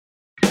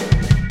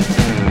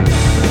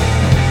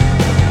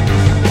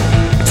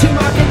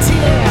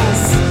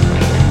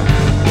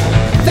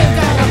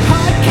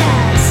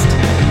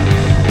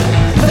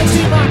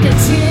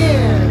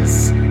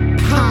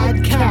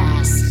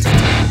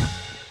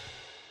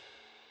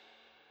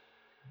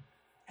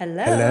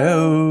Hello.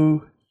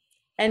 Hello.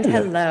 And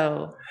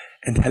hello.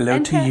 And hello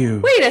to you.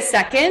 Wait a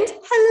second.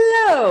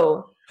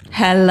 Hello.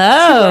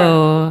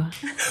 Hello.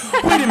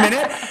 Wait a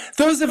minute.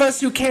 Those of us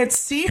who can't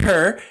see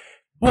her,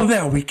 well,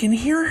 now we can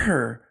hear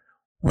her.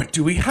 What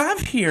do we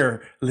have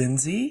here,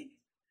 Lindsay?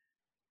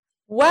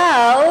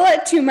 Well,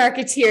 Two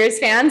Marketeers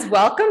fans,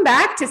 welcome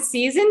back to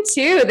season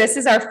 2. This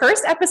is our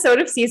first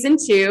episode of season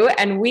 2,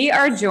 and we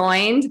are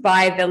joined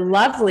by the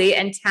lovely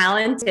and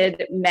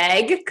talented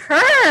Meg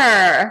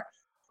Kerr.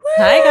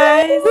 Hi,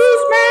 guys.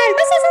 Who's Meg?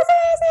 This is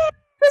amazing.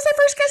 This is our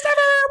first guest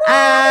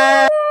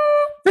ever.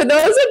 For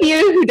those of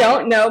you who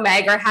don't know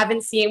Meg or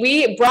haven't seen,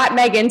 we brought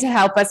Meg in to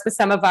help us with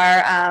some of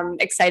our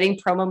exciting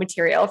promo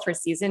material for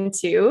season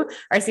 2,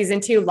 our season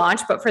 2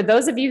 launch. But for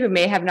those of you who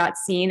may have not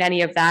seen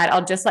any of that,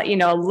 I'll just let you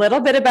know a little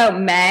bit about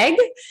Meg.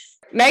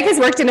 Meg has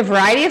worked in a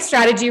variety of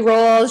strategy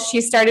roles.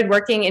 She started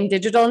working in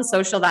digital and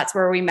social. That's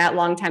where we met a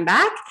long time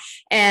back.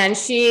 And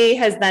she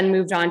has then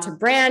moved on to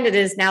brand. It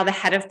is now the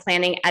head of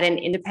planning at an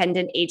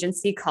independent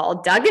agency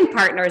called Doug &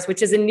 Partners,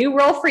 which is a new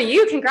role for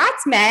you.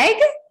 Congrats, Meg.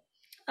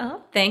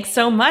 Oh, thanks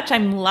so much.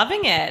 I'm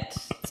loving it.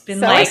 It's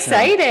been so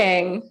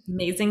exciting.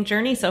 Amazing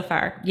journey so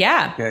far.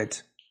 Yeah. Good.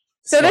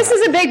 So this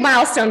is a big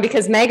milestone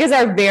because Meg is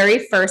our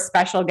very first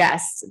special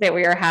guest that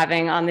we are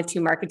having on the Two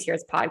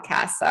Marketeers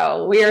podcast.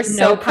 So we are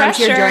so pumped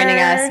you're joining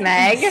us,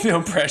 Meg.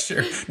 No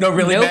pressure. No,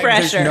 really, no Meg,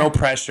 pressure. There's no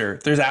pressure.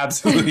 There's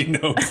absolutely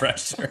no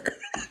pressure.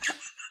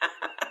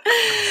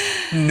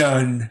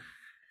 None.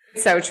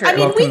 So true. I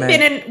mean,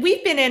 Welcome,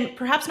 we've been in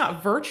perhaps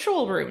not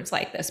virtual rooms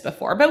like this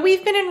before, but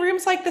we've been in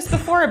rooms like this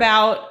before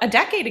about a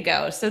decade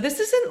ago. So this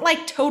isn't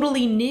like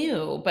totally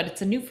new, but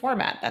it's a new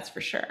format, that's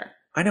for sure.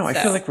 I know. I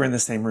feel like we're in the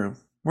same room.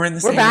 We're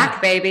back,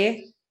 room.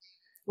 Baby.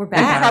 We're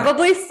back. And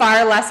probably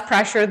far less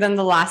pressure than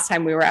the last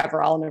time we were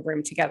ever all in a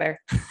room together.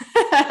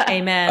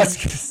 Amen.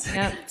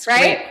 Right?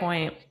 Great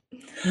point.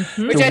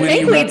 Mm-hmm. Which I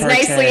think leads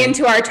nicely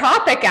into our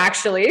topic,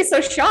 actually. So,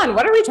 Sean,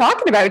 what are we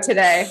talking about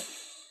today?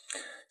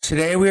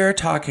 Today we are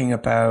talking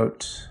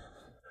about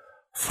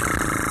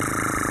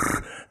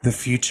the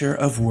future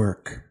of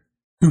work.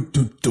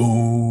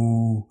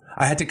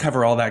 I had to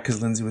cover all that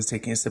because Lindsay was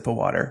taking a sip of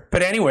water.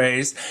 But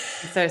anyways,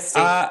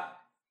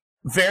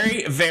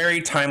 very, very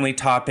timely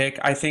topic.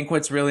 I think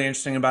what's really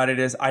interesting about it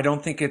is I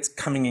don't think it's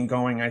coming and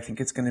going. I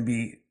think it's going to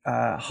be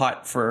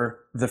hot for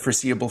the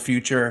foreseeable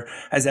future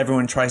as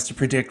everyone tries to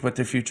predict what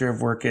the future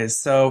of work is.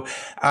 So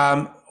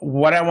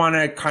what I want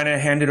to kind of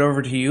hand it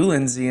over to you,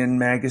 Lindsay and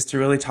Meg, is to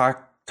really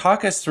talk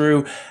us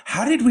through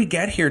how did we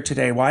get here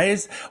today?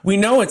 We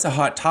know it's a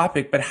hot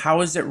topic, but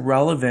how is it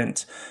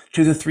relevant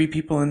to the 3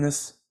 people in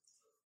this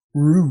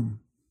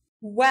room?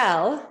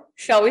 Well,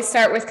 shall we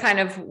start with kind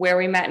of where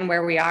we met and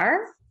where we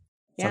are?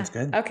 Sounds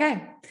good.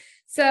 Okay.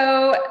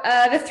 So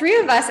the 3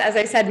 of us, as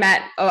I said,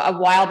 met a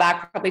while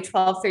back, probably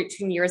 12,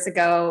 13 years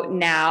ago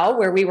now,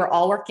 where we were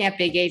all working at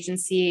big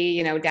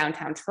agency,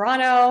 downtown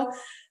Toronto,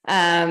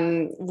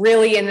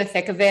 really in the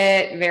thick of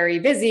it, very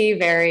busy,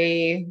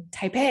 very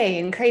type A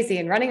and crazy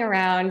and running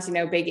around,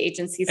 big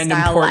agency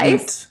style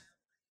life.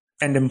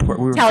 And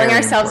important. Telling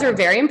ourselves we're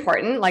very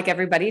important, like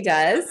everybody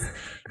does.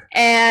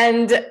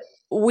 And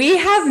we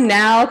have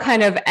now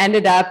kind of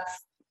ended up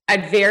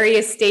at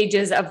various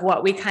stages of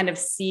what we kind of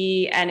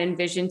see and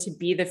envision to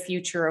be the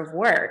future of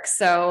work.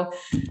 So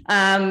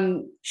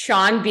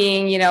Sean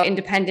being,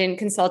 independent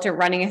consultant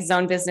running his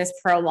own business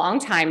for a long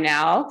time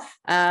now,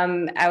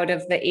 out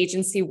of the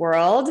agency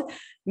world,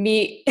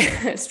 me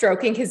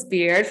stroking his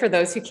beard for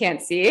those who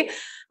can't see.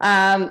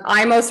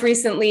 I most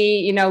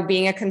recently,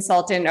 being a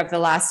consultant of the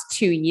last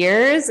 2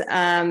 years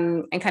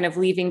and kind of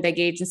leaving big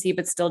agency,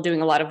 but still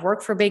doing a lot of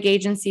work for big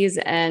agencies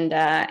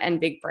and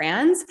big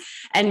brands.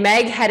 And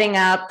Meg heading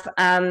up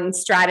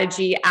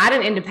strategy at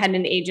an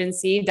independent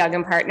agency, Doug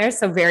 & Partners.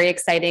 So very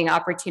exciting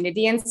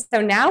opportunity. And so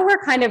now we're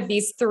kind of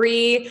these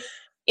 3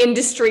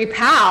 industry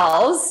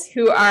pals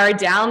who are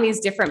down these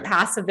different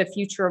paths of the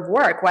future of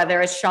work,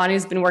 whether it's Sean,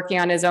 who's been working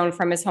on his own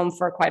from his home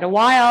for quite a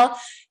while,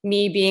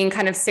 me being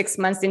kind of 6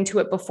 months into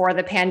it before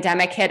the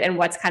pandemic hit and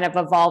what's kind of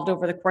evolved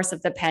over the course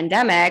of the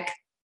pandemic.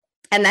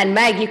 And then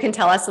Meg, you can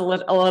tell us a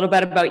little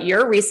bit about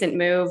your recent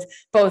move,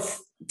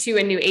 both to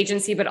a new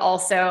agency, but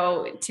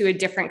also to a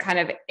different kind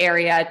of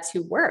area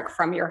to work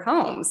from your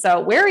home. So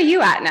where are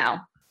you at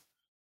now?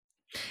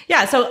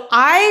 Yeah, so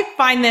I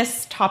find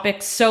this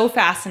topic so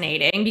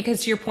fascinating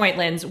because to your point,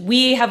 Linz,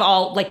 we have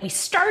all we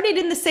started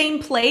in the same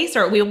place,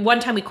 or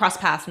one time we crossed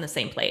paths in the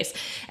same place.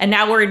 And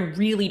now we're in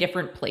really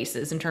different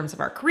places in terms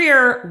of our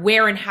career,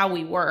 where and how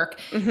we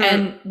work. Mm-hmm.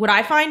 And what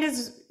I find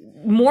is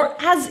more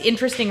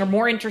interesting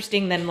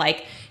than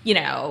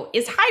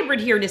is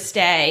hybrid here to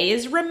stay?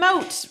 Is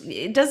remote?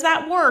 Does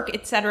that work?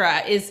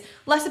 Etc. is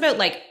less about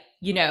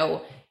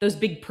those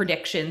big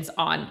predictions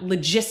on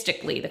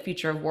logistically the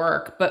future of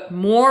work, but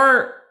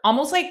more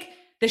almost like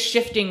the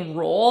shifting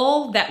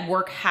role that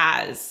work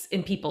has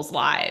in people's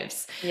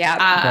lives. Yeah.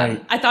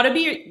 Right. I thought it'd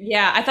be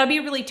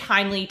a really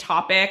timely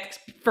topic.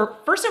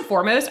 First and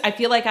foremost, I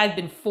feel like I've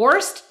been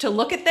forced to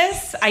look at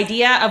this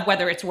idea of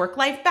whether it's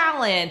work-life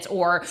balance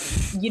or,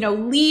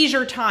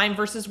 leisure time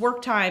versus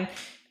work time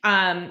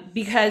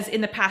because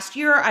in the past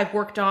year, I've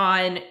worked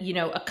on,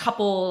 a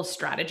couple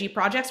strategy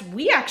projects.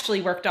 We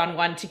actually worked on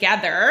one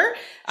together.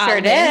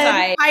 Sure did.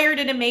 I hired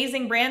an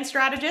amazing brand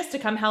strategist to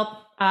come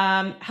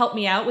help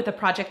me out with a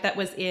project that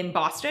was in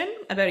Boston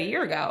about a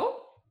year ago.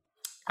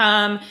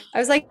 I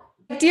was like,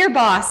 dear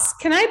boss,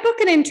 can I book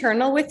an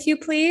internal with you,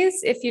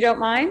 please, if you don't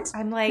mind?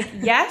 I'm like,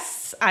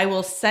 yes, I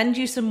will send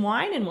you some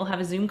wine and we'll have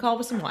a Zoom call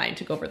with some wine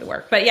to go over the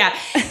work. But yeah,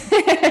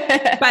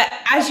 but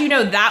as you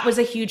know, that was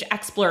a huge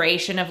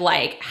exploration of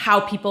like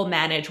how people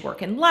manage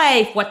work and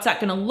life. What's that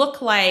going to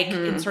look like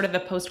in sort of a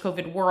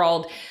post-COVID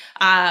world?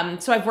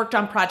 So I've worked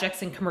on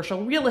projects in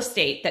commercial real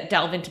estate that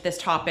delve into this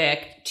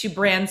topic, to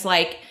brands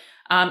like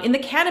in the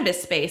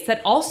cannabis space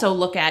that also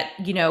look at,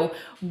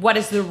 what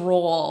is the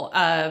role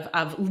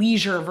of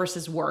leisure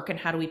versus work and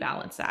how do we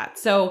balance that?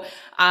 So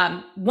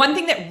one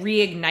thing that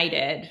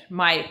reignited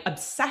my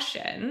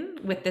obsession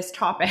with this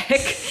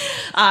topic,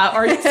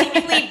 or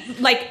seemingly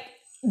like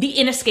the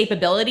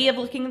inescapability of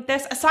looking at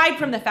this, aside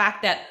from the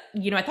fact that,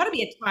 I thought it'd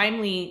be a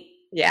timely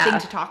thing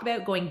to talk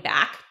about going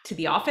back to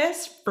the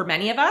office for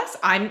many of us.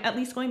 I'm at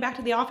least going back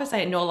to the office.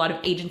 I know a lot of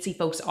agency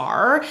folks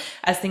are,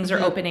 as things are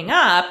opening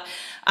up.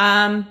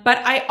 But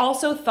I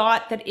also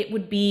thought that it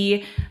would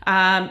be,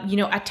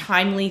 a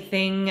timely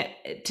thing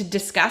to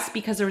discuss,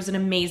 because there was an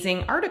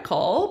amazing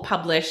article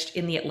published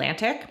in The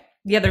Atlantic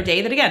the other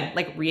day that, again,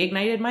 like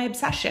reignited my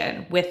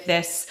obsession with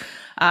this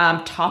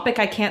topic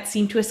I can't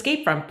seem to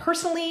escape from,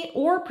 personally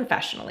or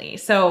professionally.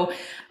 So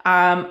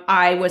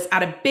I was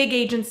at a big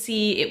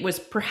agency. It was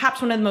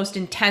perhaps one of the most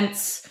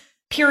intense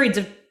periods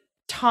of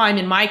time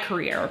in my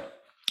career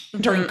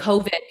during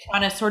COVID,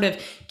 trying to sort of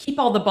keep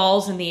all the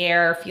balls in the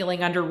air,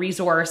 feeling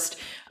under-resourced,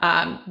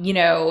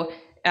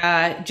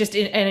 just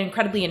in an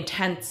incredibly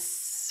intense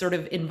sort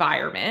of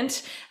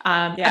environment.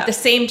 At the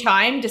same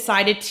time,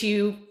 decided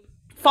to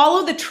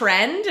follow the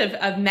trend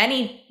of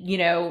many,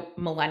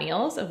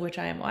 millennials, of which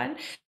I am one,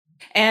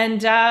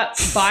 and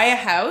buy a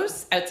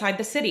house outside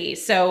the city.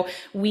 So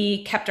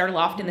we kept our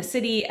loft in the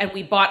city and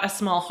we bought a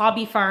small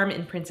hobby farm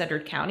in Prince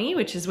Edward County,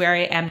 which is where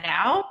I am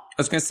now. I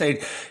was going to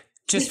say,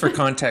 just for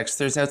context,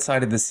 there's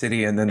outside of the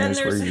city and then there's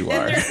where you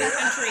are. There's the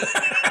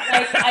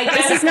country.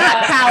 This is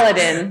not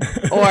Paladin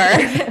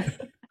or...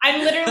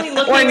 I'm literally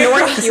looking or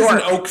North across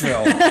York.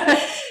 Oakville.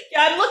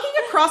 I'm looking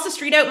across the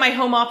street out my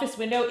home office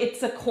window.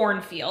 It's a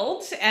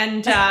cornfield.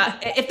 And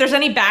if there's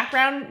any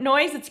background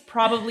noise, it's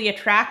probably a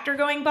tractor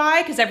going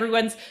by, because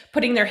everyone's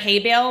putting their hay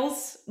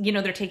bales,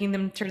 they're taking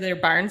them to their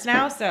barns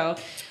now. So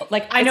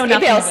I know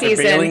nothing about They're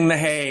baling the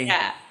hay.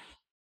 Yeah.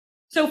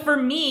 So for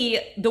me,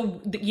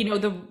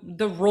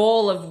 the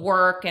role of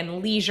work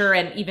and leisure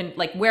and even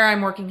like where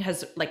I'm working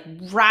has like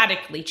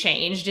radically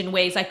changed in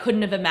ways I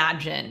couldn't have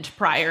imagined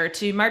prior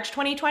to March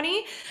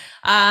 2020.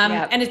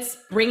 And it's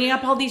bringing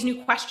up all these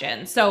new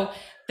questions. So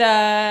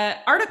the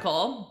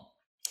article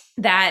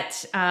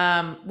that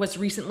was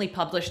recently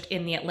published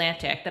in The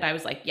Atlantic that I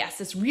was like, yes,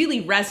 this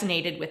really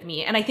resonated with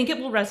me. And I think it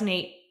will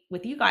resonate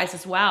with you guys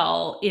as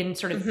well in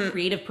sort of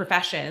creative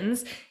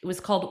professions. It was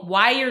called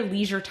Why Your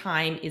Leisure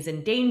Time is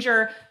in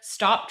Danger.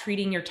 Stop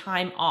treating your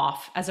time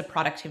off as a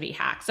productivity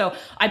hack. So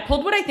I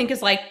pulled what I think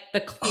is like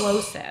the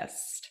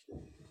closest.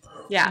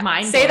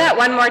 Say that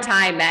one more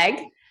time,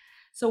 Meg.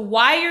 So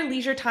why your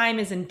leisure time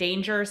is in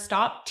danger.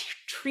 Stop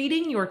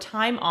treating your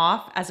time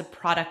off as a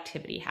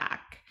productivity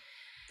hack.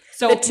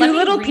 So the two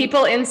little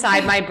people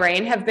inside my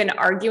brain have been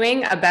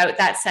arguing about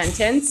that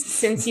sentence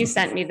since you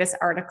sent me this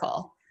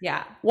article.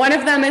 Yeah. One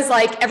of them is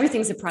like,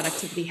 everything's a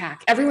productivity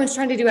hack. Everyone's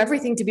trying to do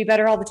everything to be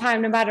better all the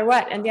time, no matter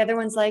what. And the other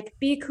one's like,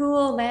 be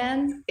cool,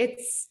 man.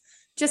 It's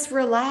just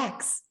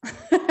relax.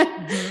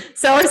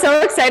 So I'm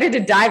so excited to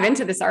dive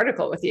into this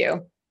article with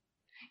you.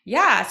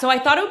 Yeah. So I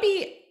thought it would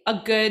be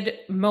a good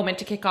moment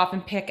to kick off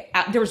and pick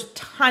out. There was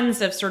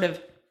tons of sort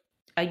of,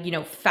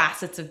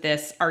 facets of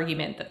this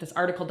argument that this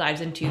article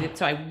dives into.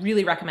 So I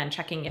really recommend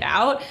checking it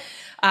out.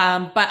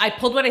 But I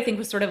pulled what I think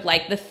was sort of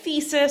like the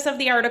thesis of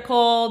the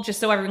article, just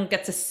so everyone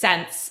gets a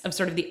sense of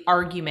sort of the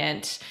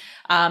argument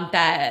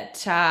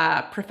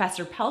that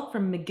Professor Pelk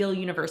from McGill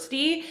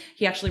University,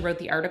 he actually wrote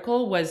the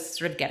article, was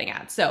sort of getting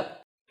at. So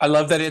I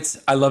love that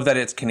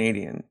it's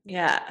Canadian.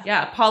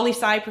 Yeah.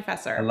 Poli-sci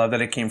professor. I love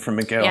that it came from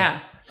McGill.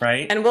 Yeah.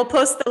 Right. And we'll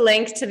post the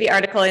link to the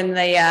article in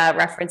the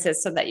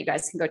references so that you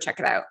guys can go check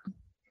it out.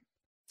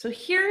 So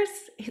here's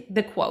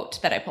the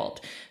quote that I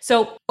pulled.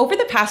 So over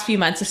the past few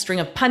months, a string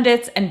of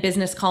pundits and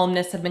business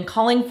columnists have been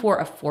calling for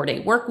a 4-day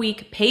work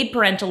week, paid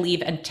parental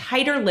leave, and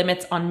tighter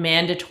limits on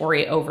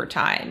mandatory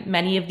overtime.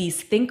 Many of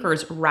these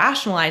thinkers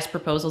rationalize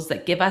proposals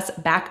that give us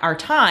back our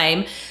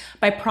time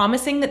by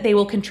promising that they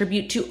will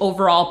contribute to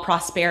overall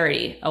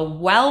prosperity. A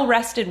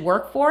well-rested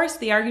workforce,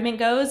 the argument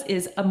goes,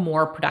 is a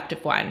more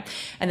productive one.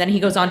 And then he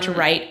goes on to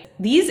write,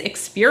 these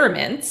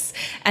experiments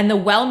and the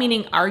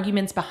well-meaning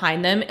arguments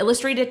behind them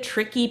illustrate a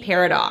tricky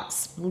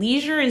paradox.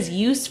 Leisure is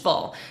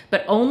useful,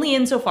 but only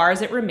insofar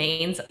as it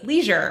remains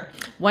leisure.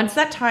 Once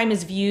that time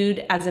is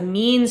viewed as a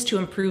means to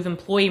improve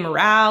employee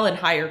morale and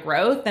higher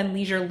growth, then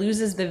leisure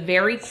loses the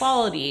very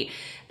quality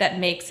that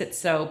makes it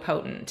so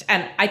potent.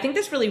 And I think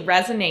this really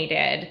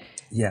resonated.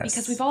 Yes.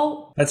 Because we've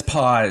all... Let's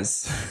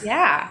pause.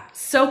 Yeah.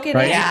 Soak it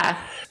Right? in.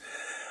 Yeah.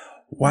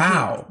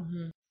 Wow.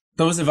 Mm-hmm.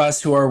 Those of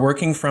us who are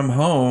working from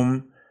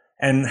home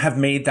and have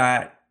made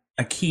that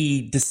a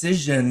key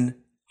decision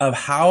of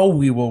how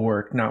we will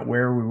work, not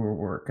where we will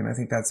work. And I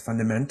think that's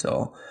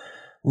fundamental.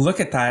 Look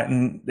at that.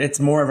 And it's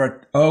more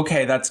of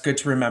okay, that's good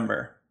to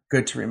remember.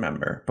 Good to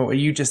remember. But what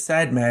you just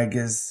said, Meg,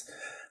 is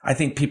I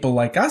think people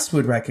like us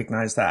would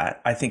recognize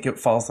that. I think it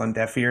falls on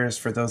deaf ears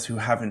for those who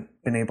haven't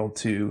been able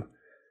to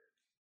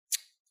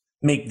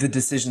make the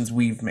decisions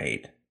we've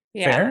made.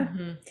 Yeah. Fair?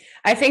 Mm-hmm.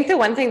 I think the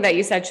one thing that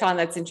you said, Sean,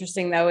 that's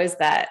interesting though, is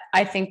that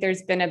I think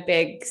there's been a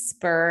big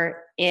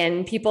spur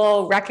in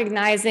people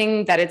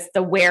recognizing that it's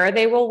the where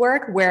they will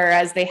work,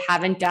 whereas they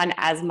haven't done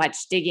as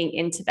much digging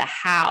into the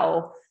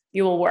how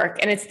you will work.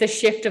 And it's the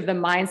shift of the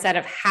mindset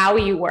of how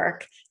you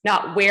work,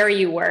 not where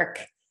you work,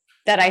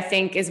 that I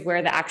think is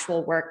where the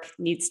actual work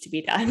needs to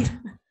be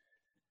done.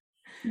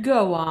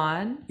 Go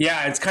on.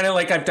 Yeah, it's kind of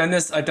like I've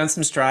done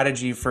some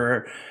strategy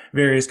for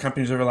various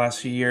companies over the last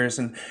few years,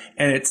 and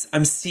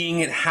I'm seeing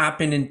it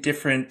happen in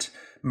different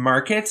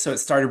markets. So it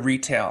started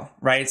retail,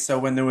 right? So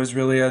when there was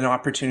really an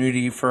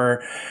opportunity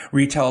for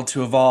retail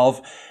to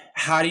evolve,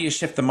 how do you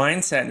shift the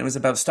mindset? And it was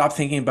about stop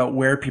thinking about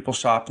where people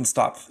shop and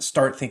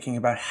start thinking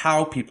about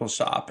how people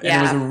shop. And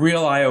it was a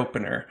real eye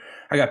opener.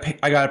 I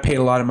got paid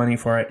a lot of money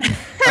for it,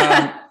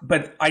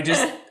 but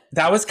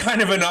that was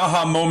kind of an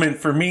aha moment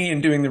for me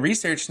in doing the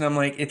research. And I'm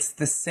like, it's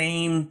the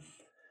same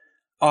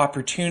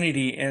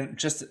opportunity and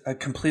just a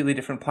completely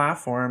different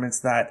platform. It's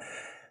that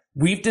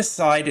we've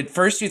decided,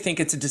 first you think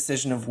it's a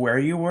decision of where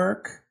you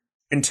work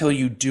until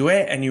you do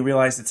it and you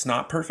realize it's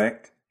not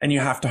perfect and you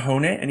have to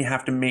hone it and you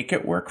have to make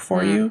it work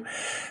for you.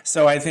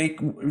 So I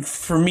think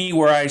for me,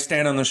 where I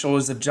stand on the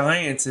shoulders of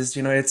giants is,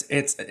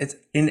 it's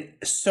in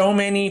so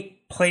many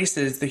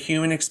places, the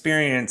human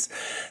experience,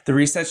 the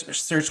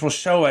research will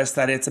show us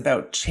that it's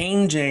about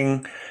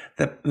changing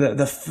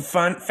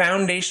the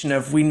foundation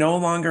of we no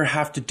longer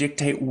have to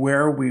dictate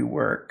where we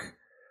work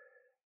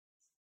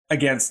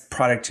against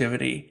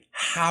productivity,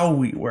 how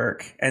we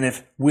work. And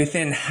if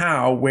within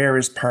how, where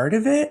is part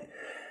of it.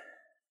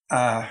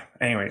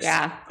 Anyways,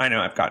 I know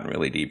I've gotten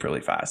really deep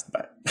really fast,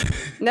 but.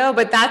 No,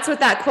 but that's what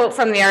that quote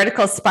from the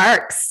article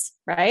sparks,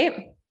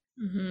 right?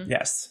 Mm-hmm.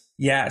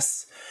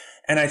 Yes.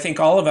 And I think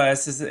all of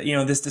us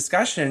this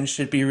discussion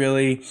should be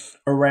really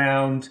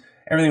around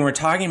everything we're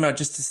talking about,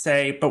 just to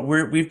say, but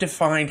we've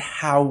defined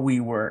how we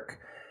work,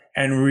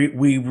 and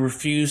we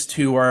refuse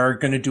to, or are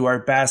going to do our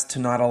best to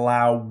not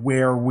allow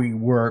where we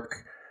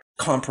work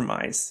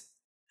compromise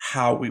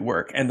how we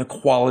work and the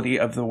quality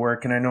of the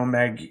work. And I know,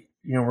 Meg,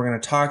 we're going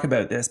to talk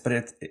about this,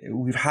 but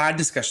we've had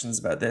discussions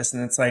about this,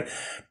 and it's like,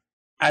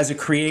 as a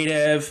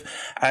creative,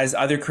 as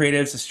other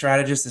creatives, as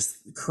strategists, as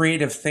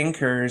creative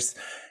thinkers,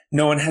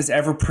 no one has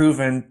ever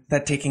proven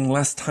that taking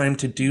less time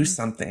to do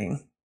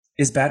something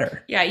is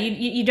better. Yeah,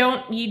 you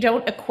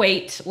don't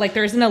equate, like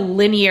there isn't a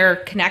linear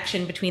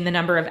connection between the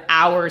number of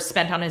hours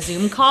spent on a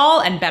Zoom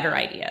call and better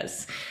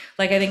ideas.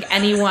 Like I think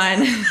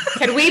anyone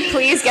Can we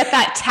please get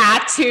that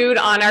tattooed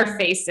on our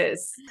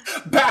faces?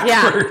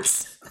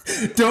 Backwards.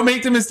 Yeah. Don't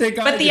make the mistake.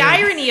 But the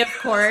irony, of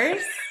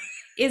course,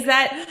 is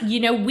that,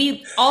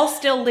 we all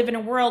still live in a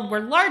world where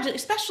largely,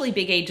 especially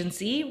big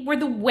agency, where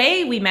the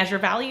way we measure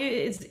value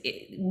is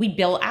we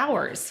bill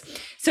hours.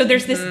 So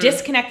there's this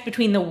disconnect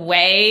between the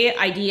way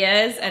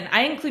ideas, and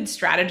I include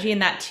strategy in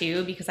that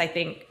too, because I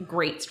think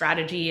great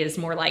strategy is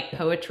more like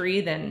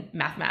poetry than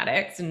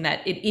mathematics, and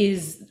that it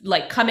is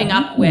like coming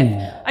up with,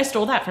 I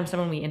stole that from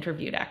someone we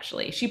interviewed,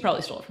 actually. She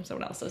probably stole it from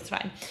someone else, so it's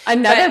fine.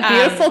 Another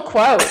beautiful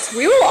quote.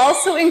 We will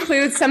also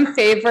include some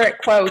favorite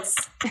quotes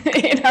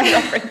in our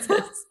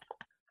references.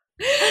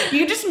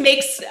 You just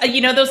make,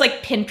 those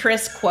like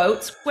Pinterest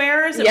quote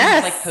squares and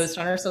just like post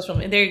on our social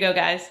media. There you go,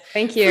 guys.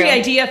 Thank you. Free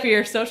idea for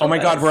your social. Oh my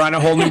God, we're on a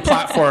whole new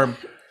platform.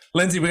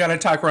 Lindsay, we got to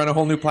talk. We're on a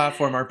whole new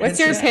platform.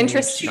 What's your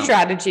Pinterest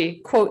strategy?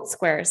 Quote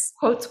squares.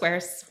 Quote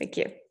squares. Thank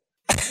you.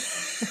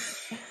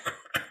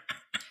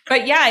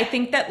 But yeah, I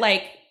think that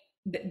like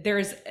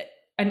there's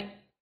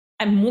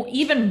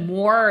even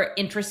more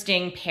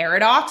interesting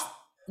paradox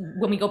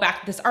when we go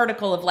back to this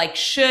article of like,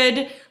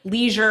 should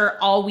leisure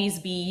always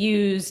be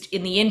used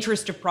in the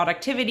interest of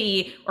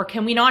productivity, or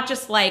can we not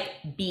just like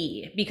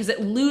be? Because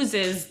it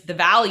loses the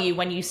value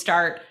when you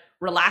start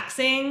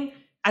relaxing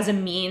as a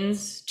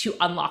means to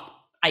unlock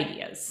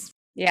ideas.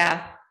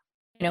 Yeah.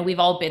 We've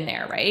all been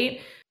there, right?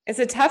 It's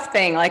a tough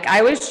thing. Like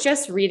I was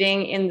just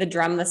reading in The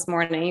Drum this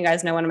morning. You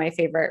guys know one of my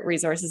favorite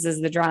resources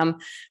is The Drum,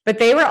 but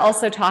they were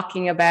also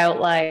talking about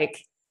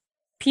like,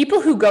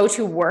 people who go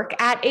to work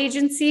at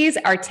agencies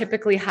are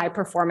typically high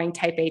performing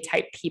type A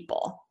type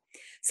people.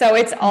 So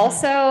it's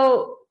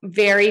also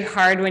very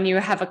hard when you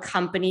have a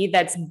company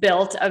that's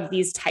built of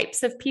these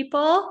types of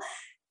people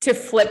to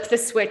flip the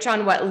switch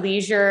on what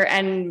leisure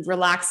and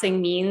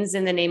relaxing means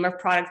in the name of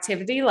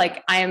productivity.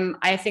 Like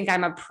I think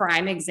I'm a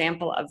prime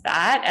example of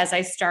that. As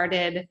I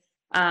started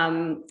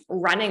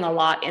running a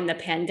lot in the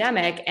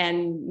pandemic.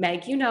 And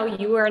Meg, you know,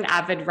 you are an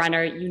avid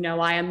runner. You know,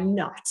 I am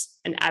not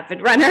an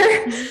avid runner.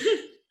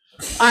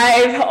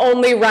 I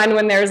only run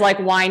when there's like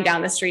wine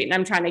down the street and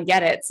I'm trying to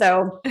get it.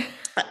 So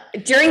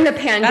during the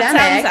pandemic,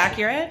 that sounds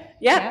accurate.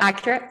 Yeah,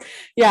 accurate.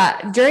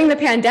 Yeah. During the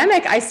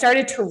pandemic, I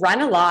started to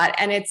run a lot,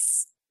 and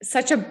it's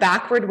such a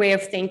backward way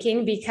of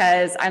thinking,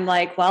 because I'm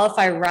like, well, if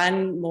I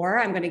run more,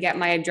 I'm going to get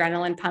my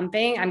adrenaline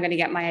pumping. I'm going to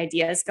get my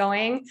ideas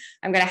going.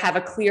 I'm going to have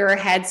a clearer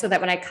head so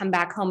that when I come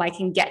back home, I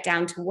can get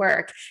down to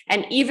work.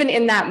 And even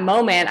in that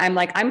moment, I'm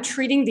like, I'm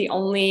treating the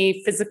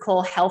only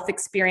physical health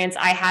experience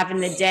I have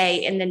in the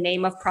day in the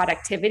name of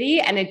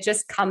productivity. And it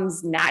just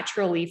comes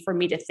naturally for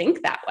me to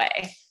think that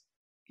way.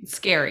 It's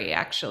scary,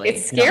 actually.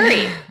 It's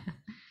scary.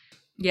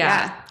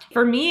 Yeah.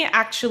 For me,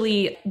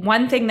 actually,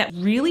 one thing that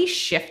really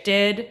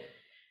shifted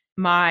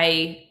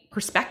my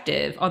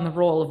perspective on the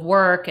role of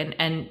work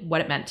and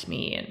what it meant to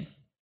me. And,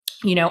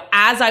 you know,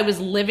 as I was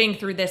living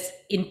through this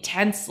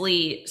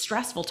intensely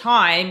stressful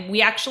time,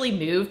 we actually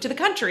moved to the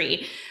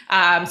country.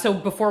 So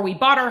before we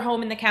bought our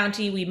home in the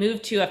county, we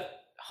moved to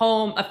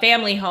a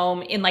family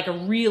home in like a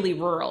really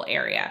rural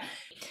area.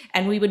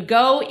 And we would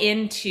go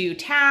into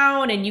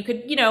town, and you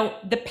could, you know,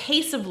 the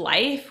pace of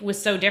life was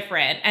so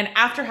different. And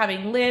after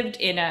having lived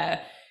in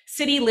a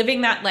city,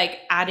 living that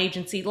like ad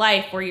agency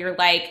life where you're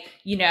like,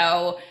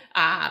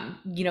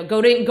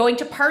 going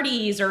to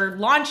parties or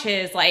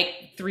launches like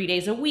 3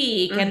 days a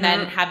week, and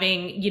then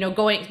having,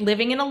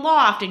 living in a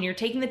loft, and you're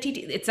taking the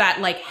TT, it's that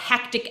like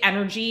hectic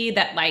energy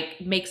that like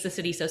makes the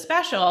city so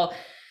special.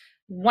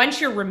 Once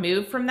you're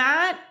removed from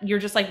that, you're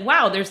just like,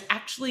 wow, there's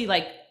actually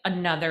like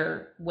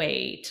another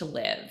way to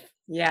live.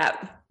 Yeah.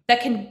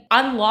 That can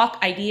unlock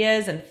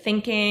ideas and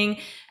thinking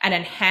and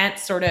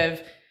enhance sort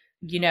of,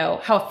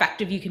 how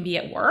effective you can be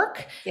at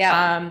work.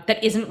 Yeah.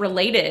 That isn't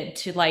related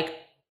to like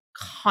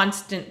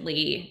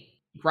constantly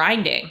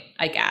grinding,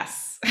 I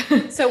guess.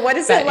 So what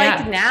is it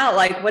like now?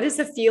 Like, what is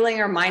the feeling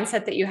or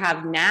mindset that you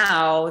have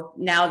now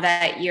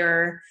that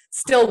you're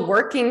still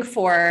working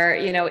for,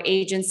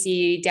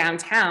 agency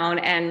downtown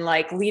and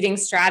like leading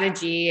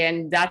strategy?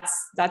 And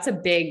that's a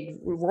big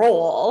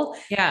role.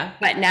 Yeah.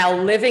 But now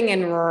living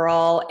in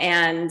rural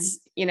and,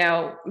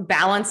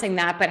 balancing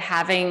that, but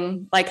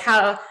having like,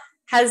 how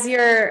has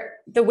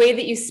the way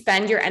that you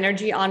spend your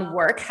energy on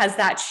work, has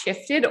that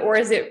shifted, or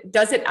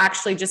does it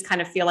actually just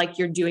kind of feel like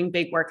you're doing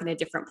big work in a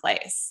different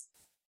place?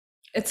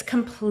 It's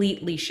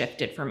completely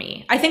shifted for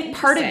me. I think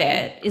part of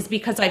it is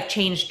because I've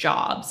changed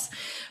jobs,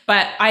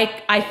 but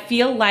I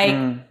feel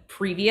like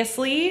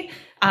previously,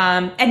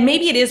 and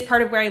maybe it is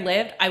part of where I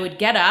lived, I would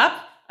get up,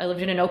 I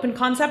lived in an open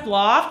concept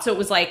loft. So it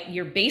was like,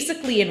 you're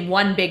basically in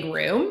one big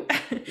room.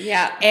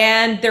 Yeah.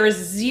 And there was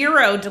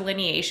zero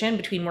delineation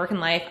between work and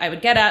life. I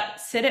would get up,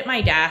 sit at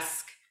my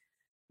desk,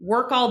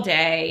 work all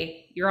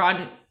day. You're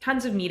on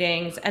tons of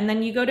meetings, and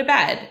then you go to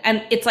bed.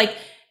 And it's like,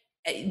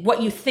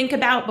 what you think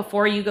about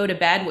before you go to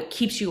bed, what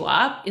keeps you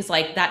up is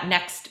like that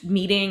next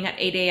meeting at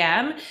 8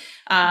 a.m.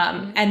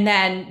 And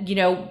then,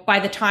 by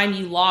the time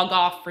you log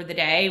off for the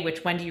day,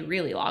 which when do you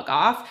really log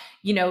off?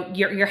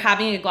 You're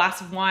having a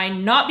glass of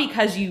wine, not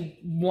because you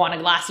want a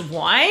glass of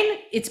wine.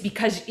 It's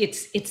because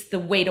it's the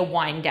way to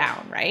wind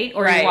down, right?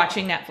 Or you're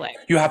watching Netflix.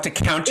 You have to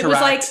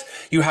counteract.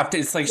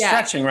 It's like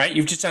stretching, right?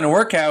 You've just done a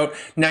workout.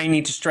 Now you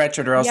need to stretch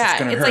it, or else it's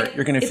going to hurt.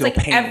 You're going to feel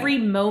pain. Every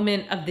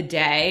moment of the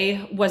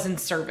day was in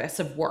service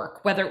of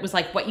work, whether it was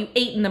like what you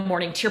ate in the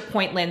morning, to your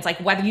point, Linz, like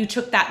whether you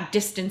took that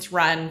distance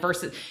run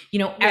versus,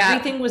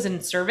 everything was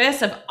in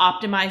service of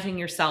optimizing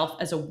yourself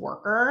as a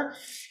worker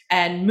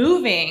and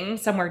moving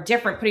somewhere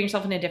different, putting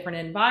yourself in a different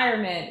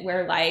environment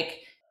where like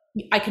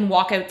I can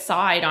walk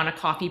outside on a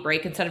coffee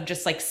break instead of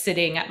just like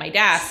sitting at my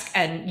desk.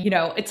 And,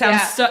 it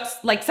sounds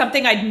like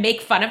something I'd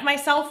make fun of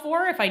myself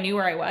for if I knew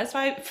where I was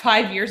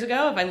five years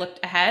ago. If I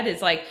looked ahead,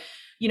 is like,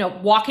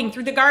 walking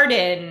through the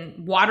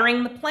garden,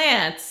 watering the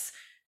plants,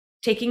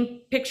 taking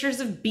pictures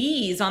of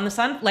bees on the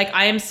sun. Like,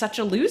 I am such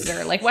a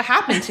loser. Like, what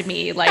happened to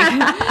me? Like,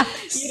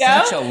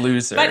 such a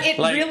loser. But it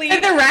really,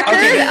 for the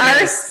record,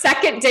 our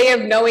second day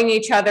of knowing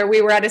each other,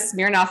 we were at a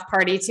Smirnoff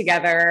party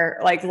together,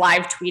 like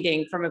live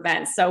tweeting from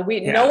events. So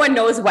no one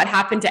knows what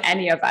happened to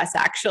any of us,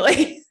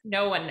 actually.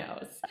 No one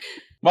knows.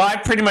 Well, I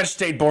pretty much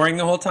stayed boring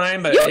the whole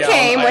time, but you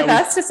came with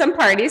us to some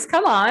parties.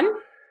 Come on.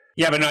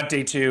 Yeah, but not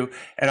day 2.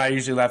 And I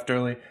usually left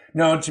early.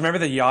 No, do you remember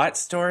the yacht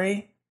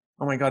story?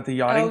 Oh my God, the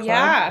yachting club?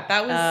 Yeah,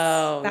 that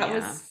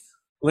was.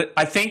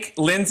 I think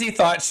Lindsay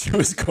thought she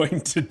was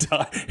going to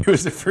die. It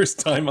was the first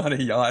time on a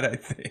yacht, I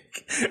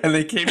think. And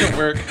they came to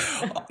work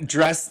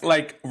dressed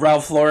like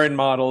Ralph Lauren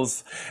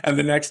models. And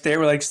the next day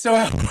we're like, so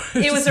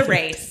it was a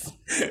race.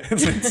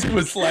 And Lindsay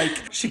was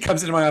like, she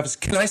comes into my office,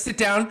 can I sit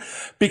down?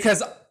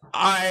 Because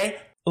I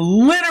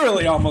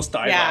literally almost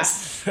died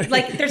last night.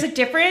 Like, there's a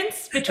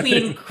difference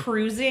between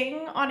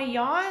cruising on a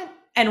yacht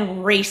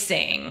and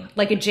racing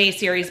like a J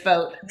series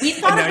boat. We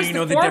thought it was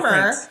the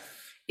former.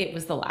 It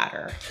was the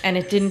latter, and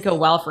it didn't go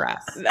well for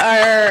us.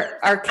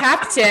 Our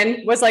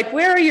captain was like,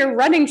 "Where are your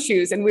running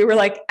shoes?" And we were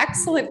like,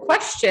 "Excellent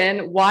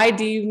question. Why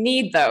do you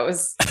need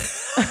those?"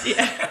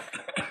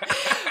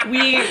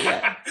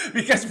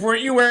 Because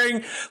weren't you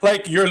wearing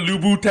like your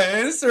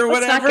Louboutins or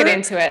Let's whatever? not get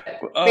into it.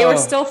 They were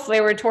still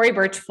flavored Tory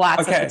Burch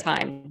flats at the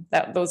time.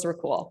 Those were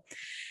cool.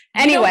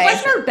 Anyway, it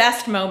wasn't our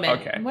best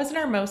moment. Okay. It wasn't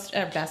our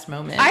best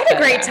moment. I had a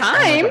great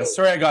time. Oh,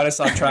 sorry, I got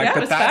us off track. Yeah,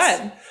 but it was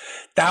fun.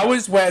 That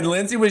was when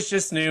Lindsay was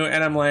just new,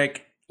 and I'm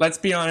like, let's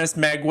be honest,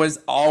 Meg was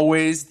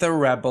always the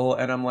rebel,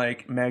 and I'm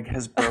like, Meg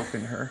has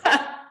broken her.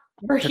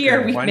 We're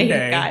here, we made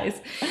it, guys.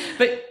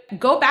 But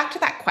go back to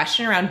that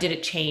question around, did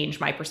it change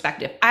my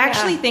perspective? I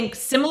actually think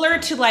similar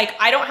to like,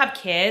 I don't have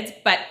kids,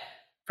 but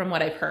from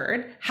what I've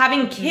heard,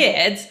 having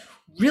kids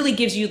really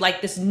gives you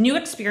like this new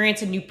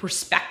experience, a new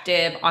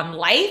perspective on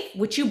life,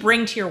 which you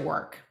bring to your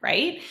work,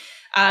 right?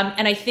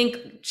 And I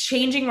think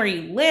changing where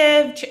you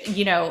live,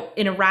 you know,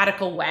 in a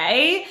radical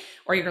way,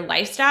 or your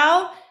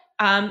lifestyle,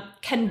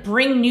 can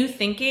bring new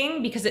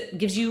thinking because it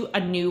gives you a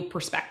new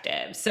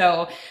perspective.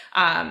 So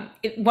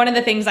one of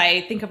the things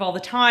I think of all the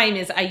time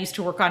is I used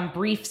to work on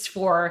briefs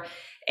for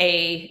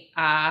a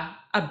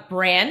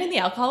brand in the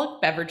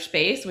alcoholic beverage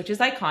space, which is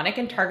iconic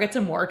and targets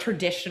a more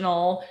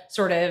traditional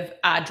sort of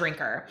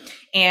drinker.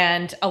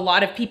 And a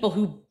lot of people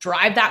who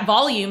drive that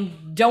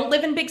volume don't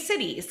live in big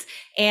cities.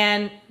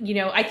 And, you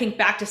know, I think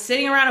back to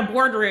sitting around a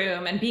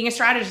boardroom and being a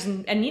strategist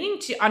and needing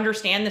to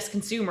understand this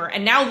consumer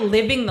and now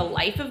living the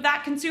life of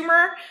that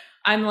consumer.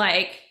 I'm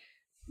like,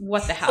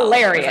 what the hell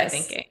Hilarious. was I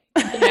thinking?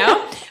 You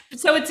know?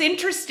 So it's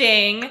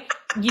interesting,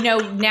 you know,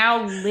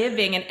 now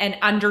living and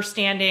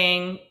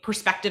understanding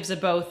perspectives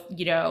of both,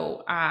 you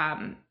know,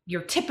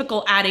 your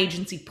typical ad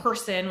agency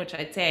person, which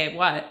I'd say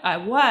I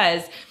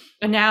was,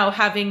 and now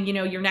having, you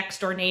know, your next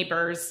door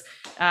neighbors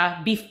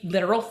be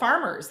literal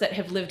farmers that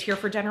have lived here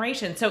for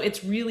generations. So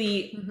it's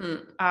really,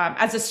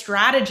 as a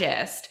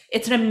strategist,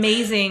 it's an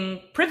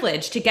amazing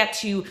privilege to get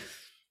to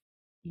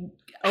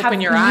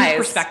open your new eyes.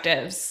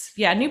 Perspectives.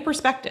 Yeah, new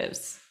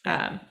perspectives.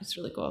 It's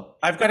really cool.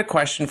 I've got a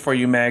question for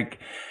you, Meg.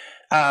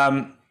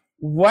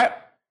 What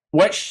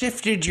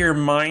shifted your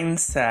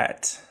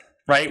mindset,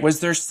 right? Was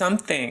there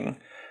something,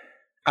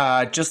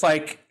 just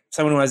like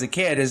someone who has a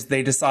kid, is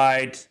they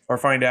decide or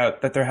find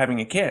out that they're having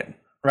a kid,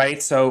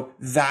 right? So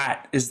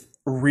that is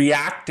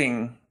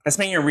that's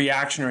making a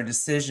reaction or a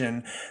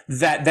decision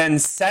that then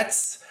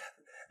sets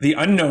the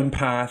unknown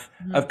path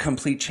of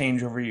complete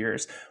change over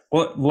years.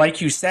 Well, like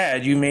you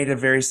said, you made a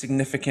very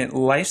significant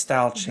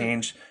lifestyle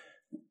change.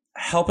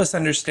 Help us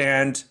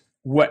understand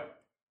what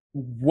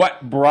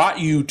brought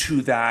you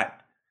to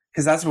that,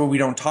 because that's what we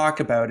don't talk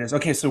about is,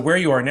 okay, so where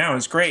you are now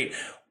is great.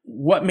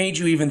 What made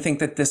you even think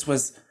that this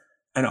was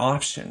an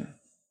option?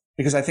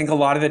 Because I think a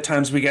lot of the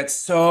times we get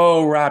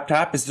so wrapped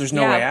up is there's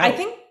no way out. I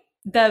think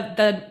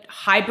the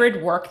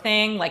hybrid work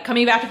thing, like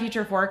coming back to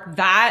future of work,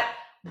 that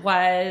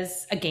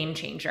was a game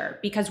changer,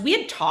 because we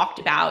had talked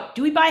about,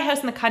 do we buy a house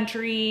in the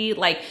country?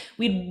 Like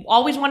we'd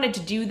always wanted to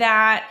do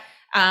that.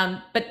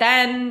 But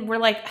then we're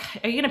like,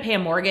 are you going to pay a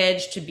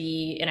mortgage to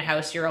be in a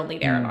house you're only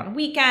there on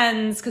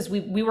weekends? Because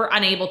we were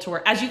unable to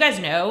work. As you guys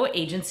know,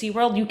 agency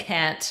world, you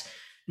can't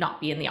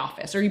not be in the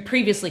office, or you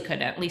previously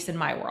couldn't, at least in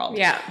my world.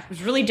 Yeah. It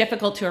was really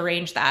difficult to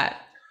arrange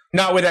that.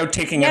 Not without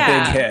taking a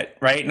big hit,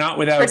 right? Not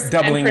without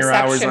doubling your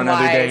hours on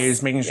other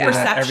days, making sure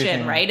that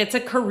everything. Right? It's a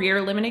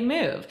career limiting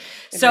move.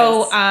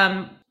 So,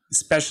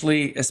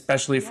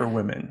 especially for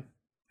women.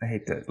 I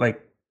hate to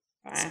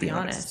let's be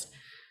honest.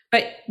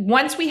 But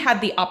once we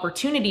had the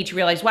opportunity to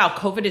realize, wow,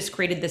 COVID has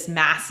created this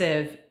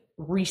massive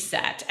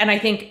reset. And I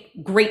think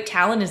great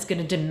talent is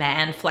going to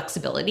demand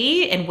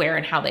flexibility in where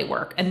and how they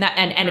work. And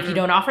if you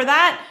don't offer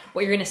that,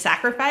 what you're going to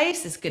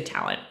sacrifice is good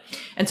talent.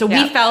 And so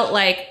we felt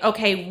like,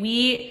 okay,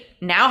 we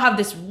now have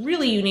this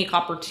really unique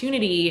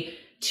opportunity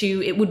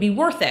it would be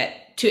worth it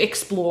to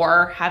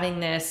explore having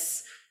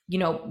this, you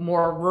know,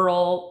 more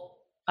rural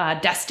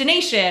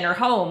destination or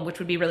home, which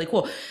would be really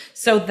cool.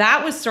 So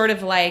that was sort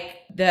of like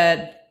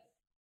the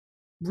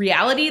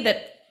reality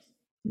that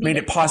made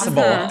it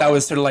possible. That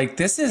was sort of like,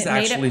 this is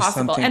actually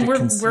something and to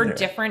consider. We're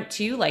different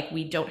too. Like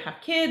we don't have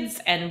kids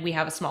and we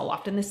have a small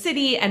loft in the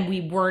city, and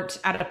we weren't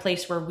at a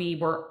place where we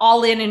were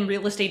all in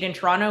real estate in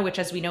Toronto, which,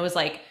 as we know, is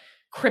like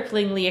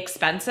cripplingly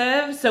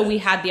expensive. So we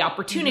had the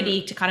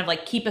opportunity to kind of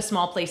like keep a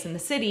small place in the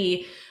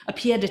city, a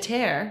pied de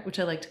terre, which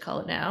I like to call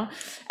it now,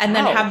 and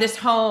then have this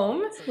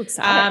home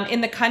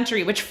in the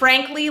country, which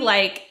frankly,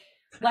 like,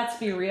 let's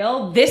be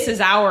real, this is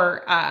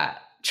our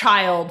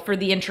child for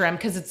the interim,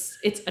 because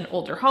it's an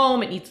older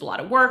home, it needs a lot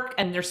of work,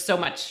 and there's so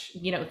much,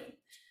 you know,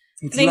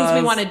 things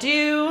we want to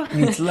do. It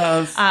needs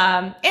love.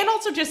 And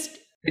also just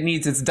it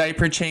needs its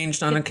diaper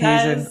changed on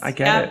occasion. I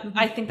get it.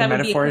 I think that the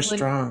would be metaphor is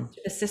strong.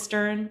 To a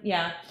cistern.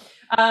 Yeah.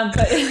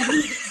 But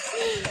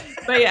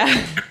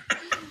yeah.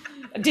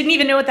 Didn't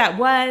even know what that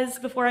was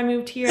before I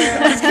moved here.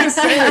 I was gonna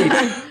say,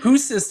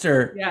 whose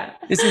sister? Yeah.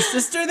 Is your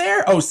sister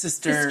there? Oh,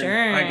 sister.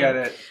 I get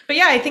it. But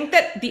yeah, I think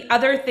that the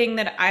other thing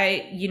that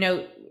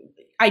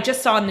I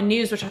just saw in the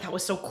news, which I thought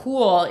was so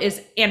cool,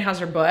 is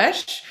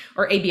Anheuser-Busch,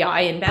 or ABI,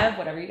 InBev,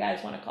 whatever you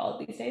guys want to call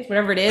it these days,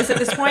 whatever it is at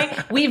this point.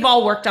 We've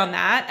all worked on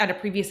that at a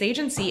previous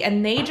agency,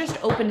 and they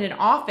just opened an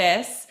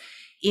office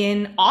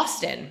in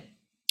Austin.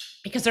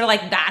 because they're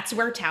like, that's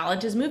where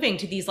talent is moving,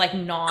 to these like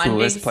non-big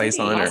Coolest place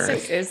on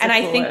cities. earth. And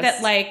I think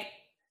that like,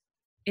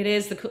 it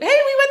is the cool. Hey,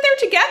 we went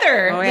there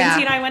together. Oh, yeah.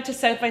 Lindsay and I went to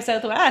South by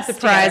Southwest.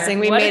 Surprising.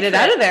 We What a made it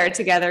trip. out of there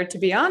together, to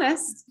be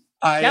honest.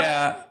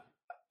 I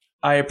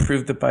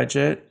approved the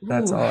budget.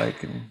 That's Ooh. all I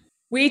can.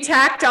 We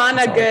tacked on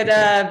That's a all I good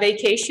can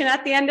vacation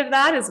at the end of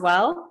that as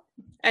well.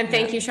 And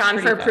thank you, Sean,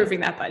 pretty for fun. approving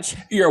that budget.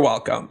 You're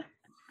welcome.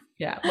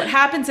 Yeah. What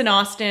happens in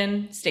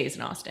Austin stays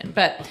in Austin.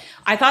 But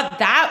I thought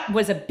that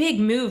was a big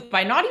move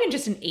by not even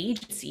just an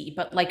agency,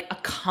 but like a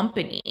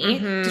company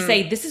to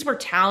say, this is where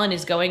talent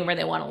is going, where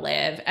they want to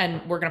live.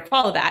 And we're going to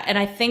follow that. And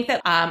I think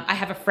that I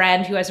have a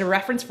friend who has a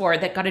reference for it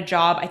that got a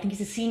job. I think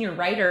he's a senior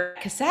writer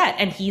at Cassette,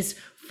 and he's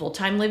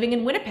full-time living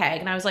in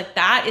Winnipeg. And I was like,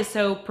 that is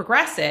so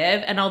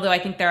progressive. And although I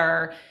think there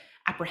are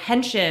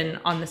apprehension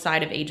on the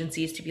side of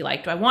agencies to be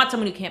like, do I want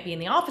someone who can't be in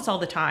the office all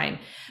the time?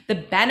 The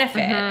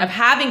benefit of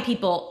having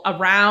people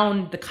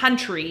around the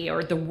country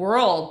or the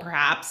world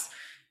perhaps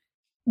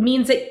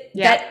means that,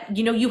 that,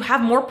 you know, you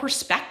have more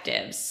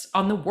perspectives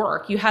on the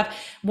work. You have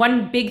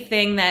one big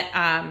thing that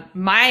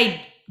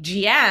my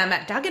GM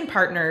at Duggan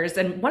Partners,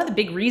 and one of the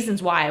big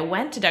reasons why I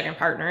went to Duggan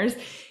Partners,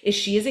 is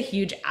she is a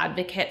huge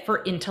advocate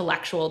for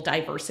intellectual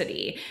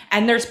diversity.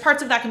 And there's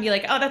parts of that can be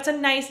like, oh, that's a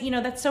nice, you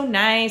know, that's so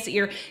nice that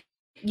you're,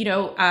 you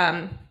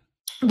know,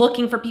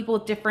 looking for people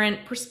with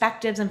different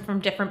perspectives and from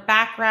different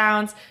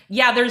backgrounds.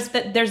 Yeah, there's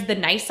the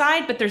nice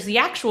side, but there's the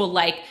actual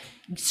like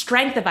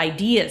strength of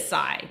ideas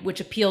side,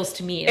 which appeals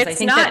to me. It's I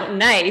think not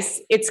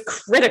nice. It's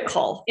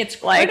critical.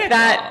 It's like critical.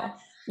 that.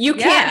 You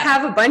can't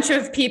have a bunch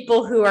of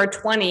people who are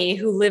 20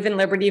 who live in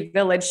Liberty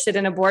Village, sit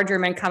in a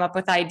boardroom and come up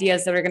with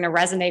ideas that are going to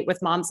resonate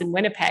with moms in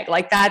Winnipeg.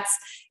 Like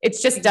it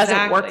just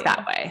doesn't work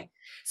that way.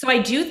 So I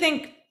do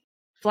think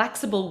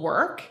flexible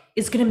work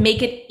is going to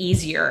make it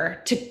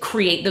easier to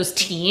create those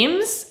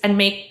teams and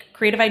make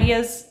creative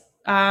ideas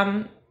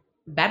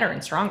better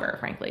and stronger,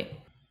 frankly.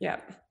 Yeah.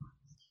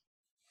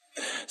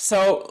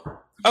 So,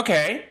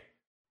 okay,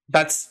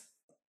 that's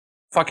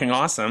fucking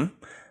awesome.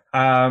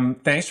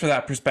 Thanks for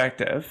that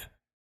perspective.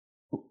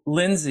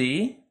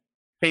 Lindsay,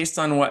 based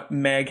on what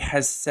Meg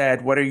has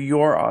said, what are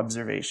your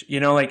observations? You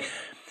know, like,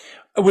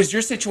 was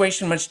your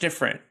situation much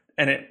different?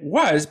 And it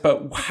was,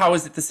 but how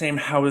is it the same?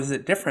 How is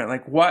it different?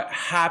 Like, what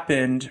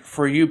happened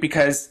for you?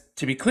 Because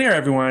to be clear,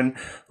 everyone,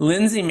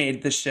 Lindsay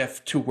made the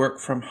shift to work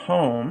from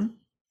home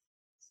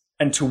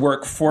and to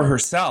work for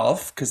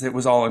herself, because it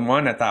was all in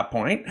one at that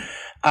point,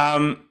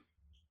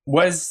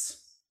 was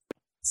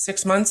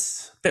 6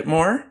 months, a bit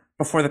more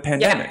before the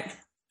pandemic.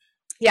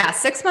 Yeah,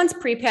 6 months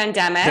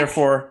pre-pandemic.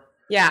 Therefore,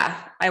 yeah,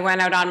 I went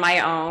out on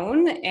my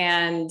own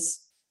and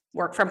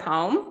worked from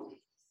home.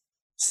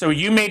 So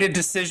you made a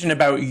decision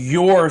about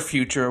your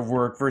future of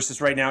work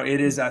versus right now it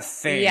is a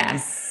thing.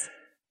 Yes.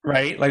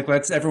 Right? Like,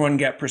 let's everyone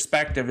get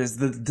perspective. Is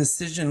the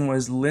decision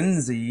was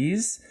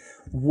Lindsay's.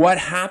 What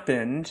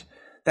happened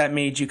that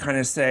made you kind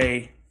of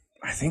say,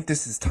 I think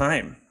this is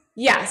time?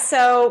 Yeah.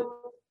 So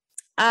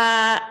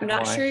I'm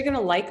not sure you're going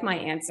to like my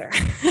answer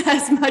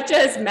as much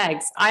as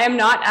Meg's. I am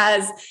not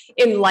as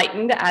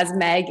enlightened as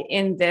Meg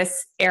in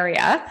this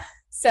area.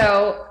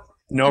 So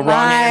no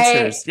wrong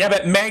answers. Yeah,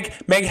 but Meg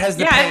has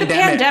the pandemic. The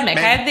pandemic.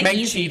 Meg, I have the Meg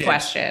easy cheated.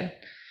 question.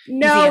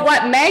 No,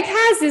 what Meg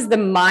has is the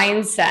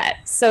mindset.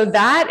 So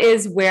that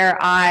is where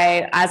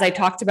as I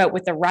talked about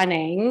with the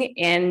running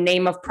in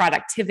name of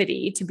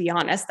productivity, to be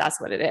honest,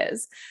 that's what it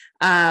is.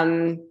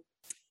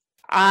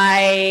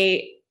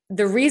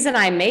 The reason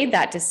I made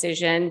that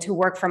decision to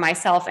work for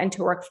myself and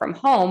to work from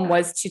home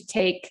was to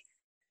take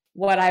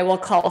what I will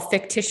call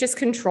fictitious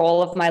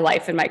control of my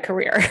life and my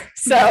career.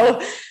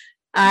 So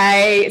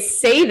I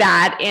say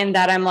that in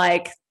that I'm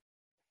like,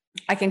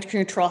 I can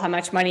control how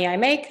much money I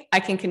make. I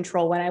can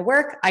control when I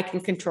work. I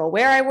can control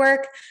where I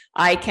work.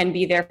 I can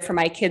be there for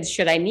my kids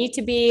should I need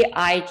to be.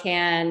 I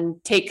can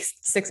take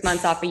 6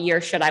 months off a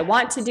year should I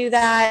want to do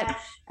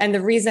that. And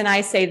the reason I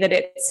say that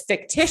it's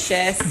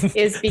fictitious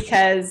is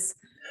because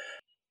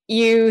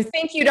you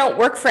think you don't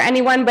work for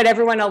anyone, but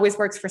everyone always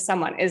works for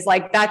someone. Is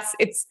like,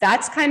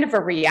 that's kind of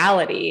a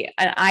reality.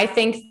 And I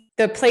think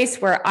the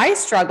place where I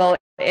struggle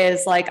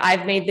is like,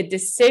 I've made the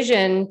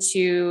decision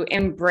to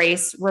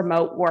embrace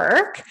remote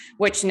work,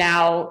 which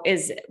now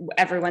is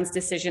everyone's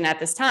decision at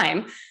this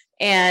time.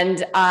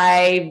 And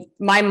my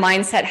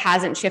mindset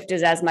hasn't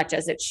shifted as much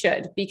as it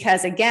should,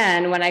 because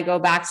again, when I go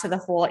back to the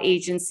whole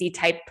agency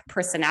type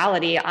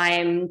personality,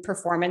 I'm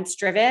performance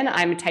driven.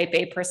 I'm a type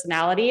A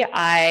personality.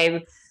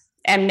 I'm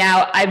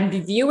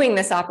viewing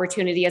this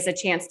opportunity as a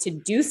chance to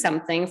do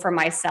something for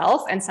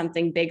myself and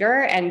something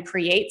bigger and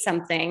create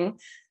something,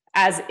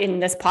 as in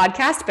this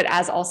podcast, but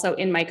as also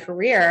in my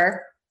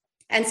career.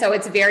 And so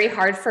it's very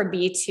hard for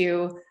me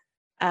to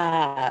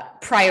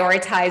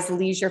prioritize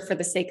leisure for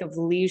the sake of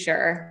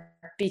leisure,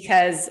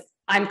 because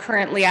I'm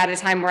currently at a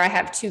time where I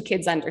have 2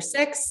 kids under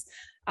 6.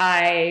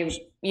 I'm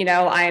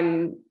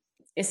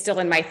still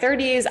in my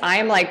 30s.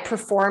 I'm like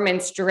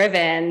performance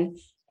driven,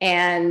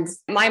 and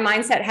my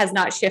mindset has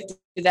not shifted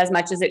as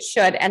much as it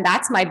should. And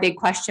that's my big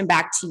question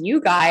back to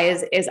you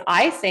guys is,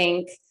 I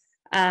think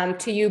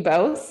to you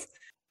both,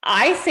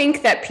 I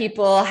think that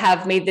people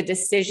have made the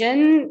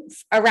decision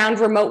around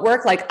remote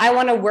work. Like, I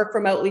want to work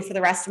remotely for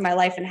the rest of my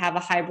life and have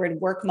a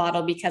hybrid work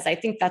model because I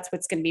think that's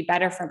what's going to be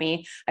better for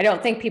me. I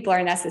don't think people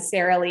are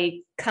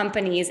necessarily,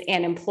 companies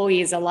and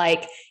employees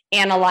alike,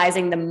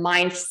 analyzing the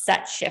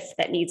mindset shift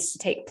that needs to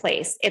take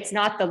place. It's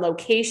not the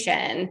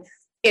location,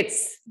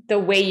 it's the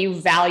way you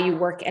value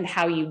work and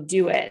how you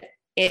do it.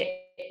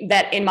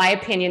 That, in my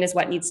opinion, is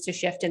what needs to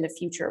shift in the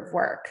future of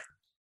work.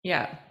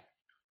 Yeah.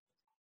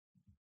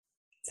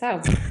 So,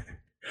 what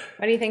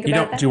do you think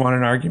about that? Do you want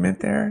an argument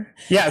there?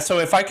 Yeah. So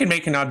if I could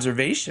make an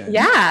observation, and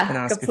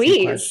ask a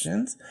few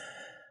questions.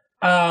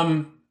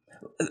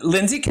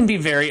 Lindsay can be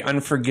very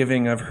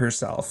unforgiving of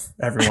herself,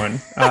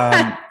 everyone.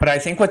 But I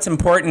think what's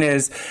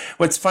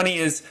funny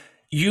is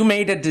you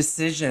made a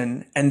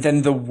decision and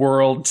then the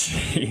world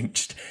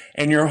changed,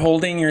 and you're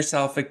holding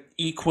yourself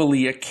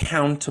equally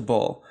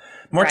accountable.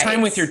 More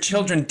time with your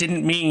children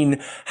didn't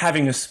mean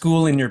having a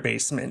school in your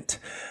basement.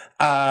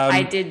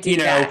 I did do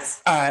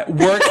that.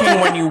 Working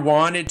when you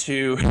wanted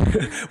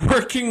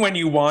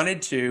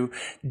to,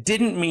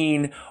 didn't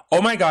mean,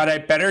 oh my God, I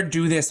better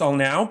do this all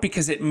now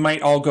because it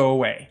might all go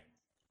away.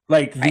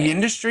 Like the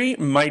industry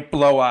might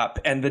blow up,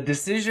 and the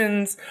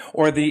decisions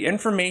or the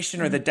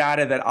information or the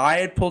data that I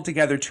had pulled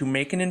together to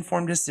make an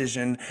informed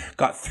decision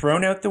got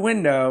thrown out the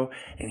window.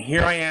 And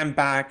here I am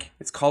back.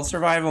 It's called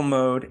survival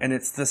mode, and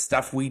it's the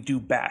stuff we do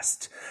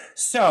best.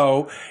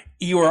 So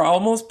you are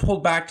almost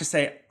pulled back to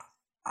say,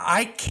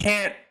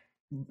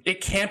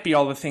 it can't be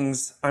all the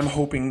things I'm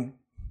hoping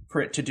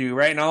for it to do,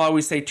 right? And I'll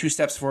always say 2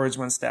 steps forwards,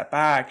 1 step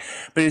back.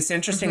 But it's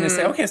interesting to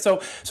say, okay, so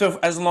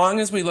as long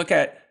as we look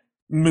at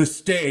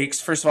mistakes,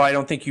 first of all, I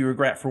don't think you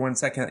regret for 1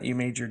 second that you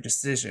made your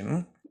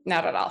decision.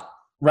 Not at all.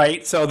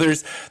 Right. So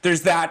there's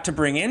that to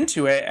bring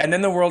into it. And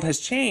then the world has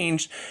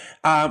changed.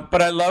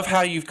 But I love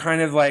how you've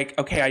kind of like,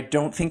 okay, I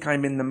don't think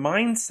I'm in the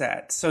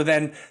mindset. So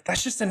then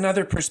that's just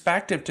another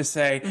perspective to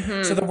say,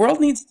 so the world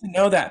needs to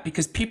know that,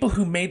 because people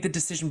who made the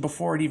decision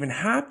before it even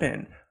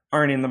happened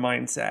aren't in the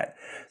mindset.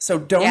 So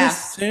don't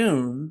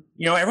assume,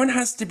 everyone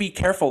has to be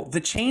careful.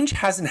 The change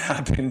hasn't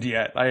happened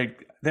yet. I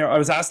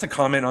was asked to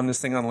comment on this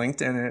thing on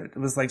LinkedIn, and it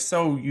was like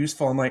so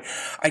useful. I'm like,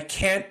 I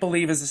can't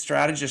believe as a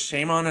strategist,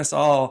 shame on us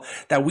all,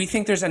 that we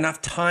think there's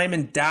enough time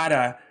and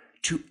data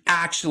to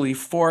actually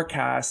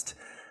forecast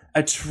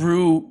a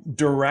true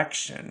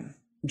direction.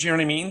 Do you know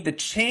what I mean? The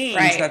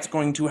change that's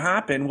going to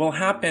happen will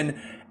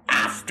happen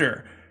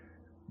after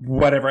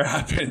whatever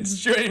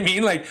happens. Do you know what I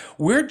mean? Like,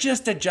 we're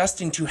just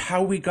adjusting to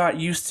how we got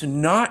used to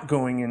not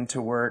going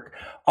into work.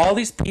 All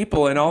these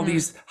people and all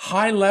these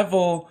high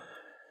level,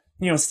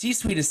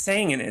 C-suite is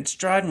saying, and it's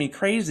driving me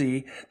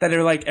crazy, that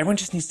they're like, everyone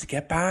just needs to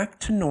get back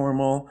to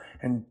normal,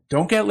 and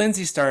don't get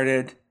Lindsay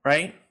started,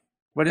 right?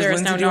 What does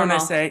Lindsay do when I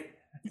say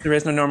there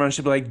is no normal? And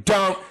she'll be like,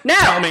 don't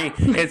tell me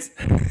it's...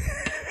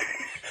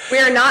 We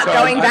are not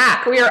going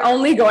back. We are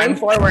only going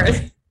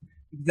forward.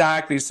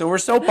 Exactly. So we're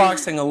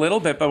soapboxing a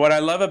little bit, but what I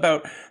love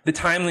about the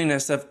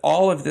timeliness of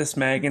all of this,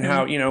 Meg, and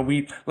how,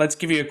 let's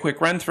give you a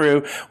quick run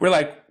through. We're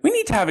like, we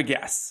need to have a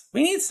guest.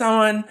 We need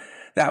someone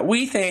that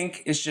we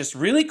think is just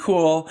really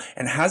cool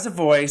and has a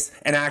voice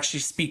and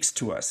actually speaks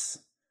to us.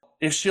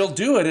 If she'll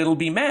do it, it'll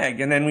be Meg.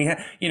 And then we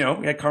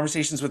had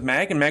conversations with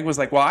Meg, and Meg was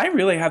like, well, I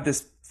really have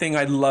this thing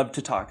I'd love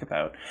to talk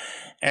about.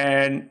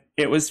 And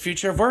it was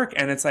future of work.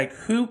 And it's like,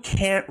 who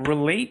can't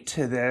relate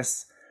to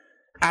this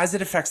as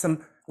it affects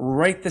them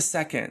right this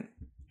second?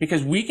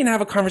 Because we can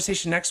have a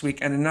conversation next week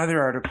and another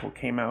article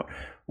came out.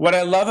 What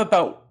I love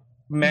about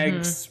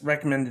Meg's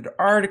recommended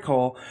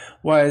article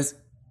was,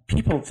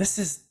 people, this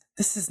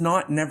is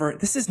not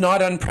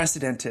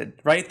unprecedented,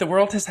 right? The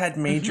world has had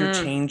major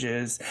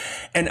changes,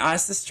 and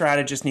us, the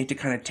strategists, need to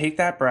kind of take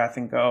that breath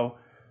and go,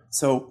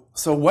 so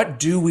what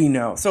do we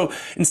know? So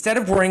instead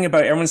of worrying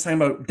about, everyone's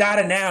talking about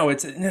data now,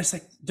 it's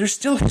like, there's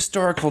still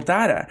historical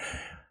data.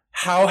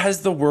 How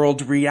has the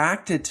world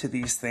reacted to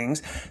these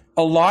things?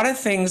 A lot of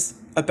things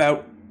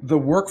about the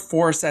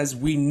workforce as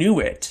we knew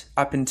it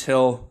up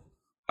until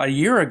a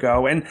year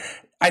ago. And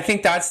I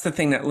think that's the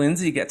thing that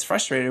Lindsay gets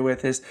frustrated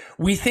with, is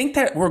we think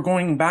that we're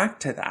going back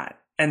to that,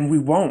 and we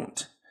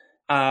won't.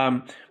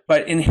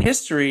 But in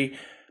history,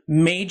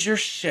 major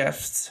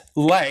shifts,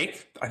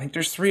 like, I think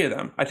there's 3 of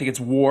them. I think it's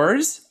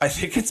wars, I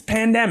think it's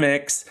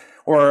pandemics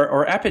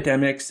or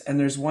epidemics, and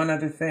there's one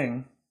other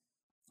thing.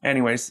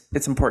 Anyways,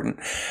 it's important.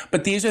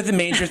 But these are the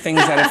major things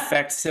that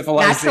affect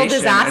civilization. Natural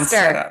disaster. And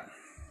setup.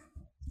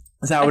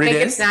 Is that what it is? I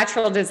think it's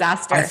natural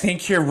disaster. I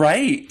think you're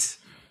right.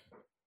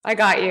 I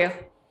got you.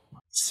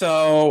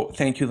 So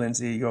thank you,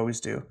 Lindsay. You always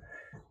do.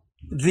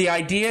 The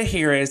idea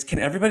here is, can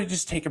everybody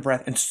just take a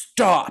breath and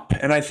stop?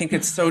 And I think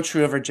it's so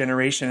true of our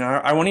generation.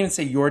 I won't even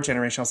say your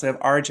generation. I'll say of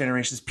our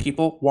generations.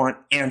 People want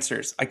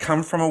answers. I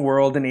come from a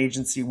world and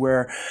agency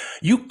where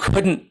you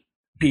couldn't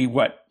be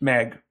what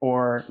Meg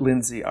or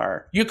Lindsay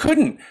are. You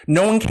couldn't.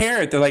 No one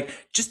cared. They're like,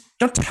 just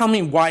don't tell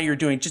me why you're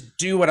doing. Just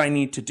do what I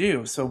need to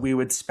do. So we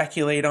would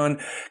speculate on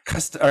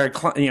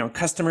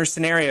customer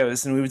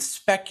scenarios, and we would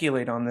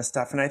speculate on this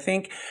stuff. And I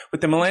think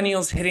with the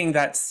millennials hitting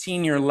that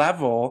senior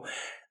level,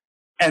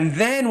 And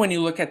then when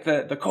you look at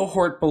the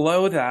cohort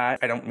below that,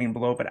 I don't mean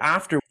below, but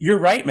after, you're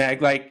right,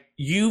 Meg, like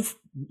you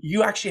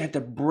actually had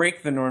to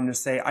break the norm to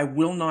say, I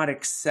will not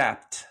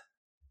accept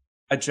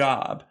a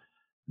job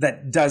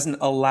that doesn't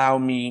allow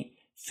me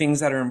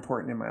things that are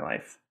important in my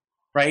life,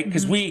 right?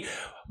 Because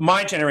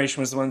my generation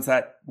was the ones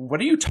that,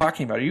 what are you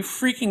talking about? Are you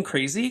freaking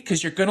crazy?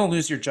 Because you're going to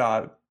lose your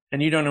job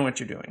and you don't know what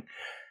you're doing.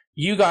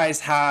 You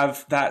guys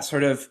have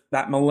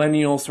that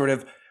millennial sort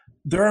of,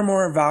 there are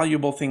more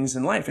valuable things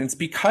in life. And it's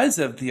because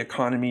of the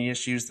economy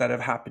issues that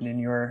have happened in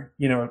your,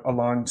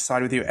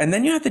 alongside with you. And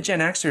then you have the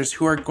Gen Xers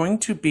who are going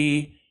to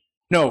be,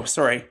 Gen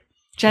Z.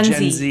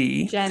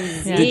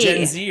 The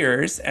Gen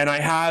Zers. And I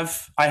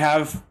have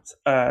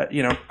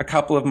a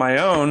couple of my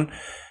own.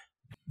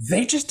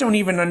 They just don't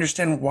even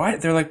understand why.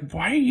 They're like,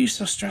 why are you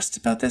so stressed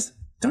about this?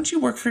 Don't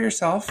you work for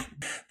yourself?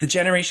 The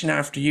generation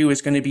after you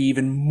is going to be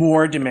even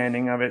more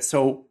demanding of it.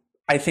 So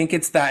I think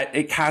it's that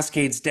it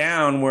cascades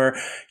down where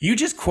you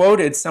just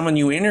quoted someone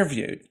you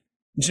interviewed.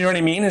 Do you know what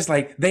I mean? It's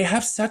like they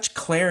have such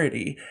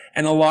clarity.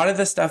 And a lot of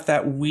the stuff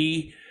that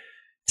we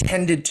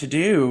tended to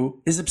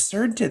do is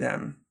absurd to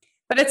them.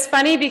 But it's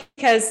funny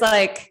because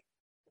like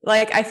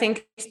I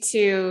think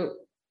to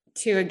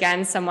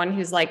again, someone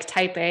who's like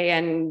type A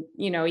and,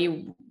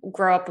 you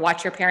grow up,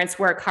 watch your parents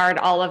work hard,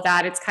 all of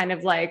that. It's kind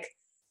of like,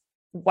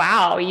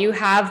 wow, you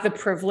have the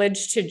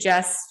privilege to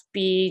just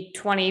be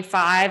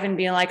 25 and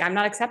be like, I'm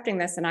not accepting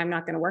this and I'm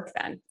not going to work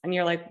then. And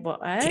you're like, what?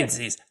 Kids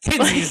these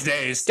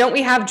days. Don't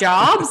we have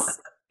jobs?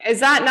 Is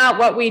that not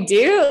what we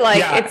do?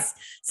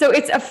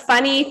 It's a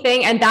funny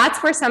thing. And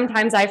that's where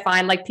sometimes I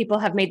find like people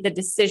have made the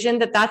decision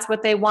that that's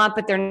what they want,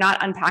 but they're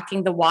not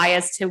unpacking the why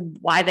as to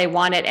why they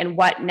want it and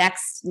what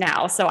next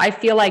now. So I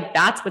feel like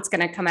that's what's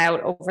going to come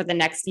out over the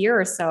next year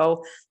or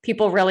so.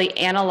 People really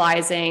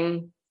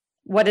analyzing,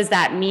 what does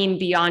that mean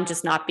beyond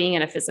just not being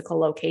in a physical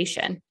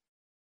location?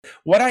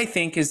 What I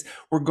think is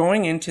we're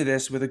going into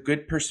this with a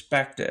good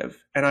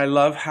perspective. And I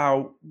love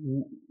how,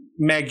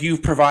 Meg,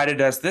 you've provided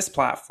us this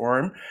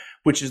platform,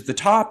 which is the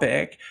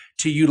topic,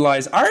 to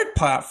utilize our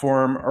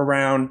platform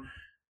around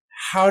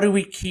how do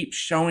we keep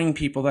showing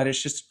people that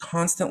it's just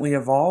constantly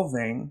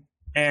evolving,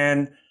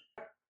 and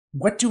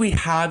what do we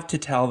have to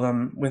tell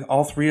them with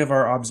all three of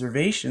our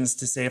observations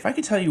to say, if I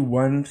could tell you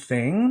one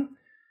thing,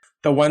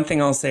 the one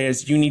thing I'll say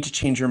is you need to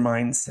change your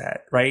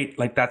mindset, right?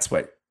 Like that's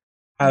what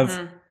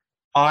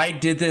I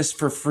did this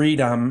for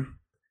freedom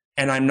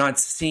and I'm not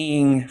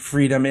seeing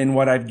freedom in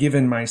what I've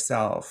given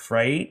myself,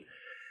 right?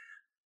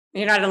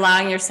 You're not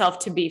allowing yourself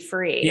to be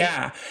free.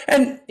 Yeah.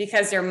 And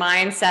because your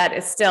mindset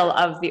is still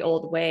of the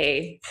old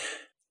way.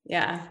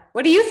 Yeah.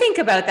 What do you think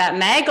about that,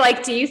 Meg?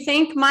 Like, do you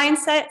think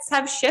mindsets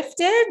have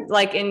shifted?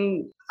 Like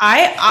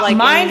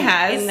mine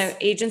has in the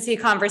agency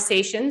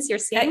conversations you're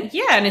seeing?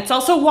 Yeah. And it's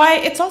also why,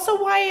 it's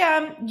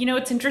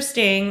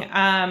interesting.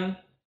 At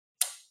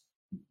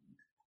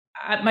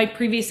my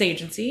previous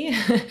agency,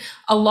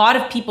 a lot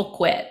of people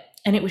quit,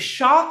 and it was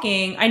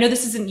shocking. I know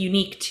this isn't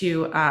unique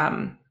to,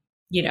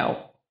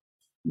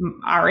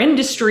 our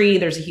industry.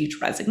 There's a huge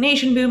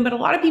resignation boom, but a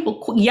lot of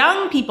people,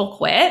 young people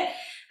quit.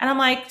 And I'm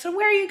like, so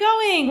where are you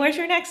going? Where's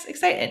your next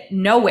excitement?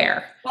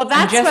 Nowhere. Well,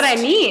 that's what I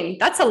mean.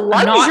 That's a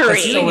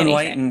luxury. So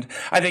enlightened.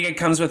 I think it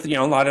comes with,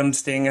 a lot of them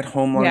staying at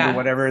home longer,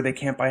 whatever. They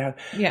can't buy a house.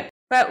 Yeah.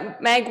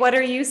 But Meg, what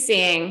are you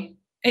seeing?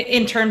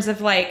 In terms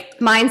of like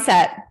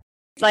mindset?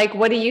 Like,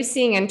 what are you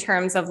seeing in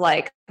terms of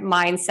like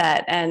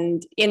mindset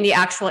and in the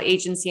actual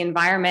agency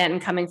environment,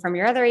 and coming from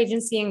your other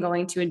agency and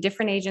going to a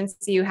different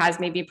agency who has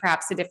maybe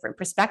perhaps a different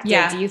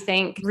perspective? Do you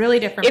think really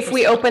different? If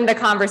we open the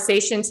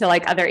conversation to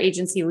like other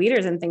agency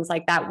leaders and things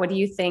like that, what do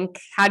you think?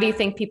 How do you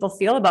think people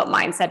feel about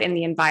mindset in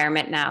the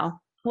environment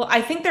now? Well,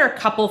 I think there are a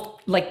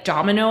couple like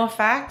domino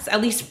effects,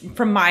 at least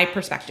from my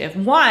perspective.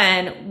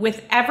 One,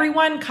 with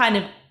everyone kind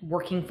of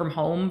working from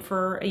home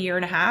for a year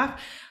and a half,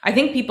 I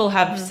think people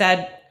have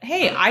said,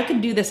 hey, I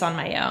could do this on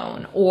my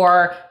own,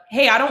 or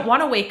hey, I don't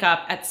want to wake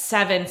up at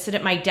 7, sit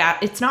at my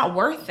desk. It's not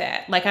worth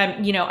it. Like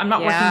I'm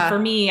not working for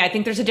me. I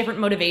think there's a different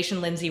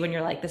motivation, Lindsay, when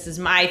you're like, this is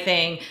my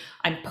thing.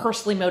 I'm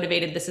personally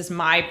motivated. This is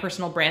my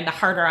personal brand. The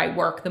harder I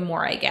work, the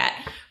more I get.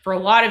 For a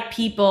lot of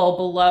people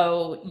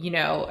below,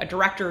 a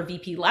director or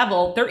VP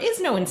level, there is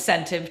no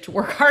incentive to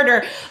work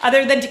harder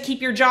other than to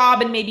keep your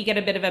job and maybe get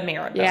a bit of a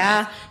merit bonus.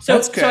 Yeah.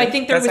 So I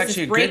think there was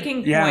this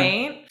breaking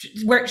point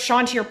where,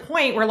 Sean, to your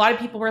point, where a lot of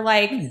people were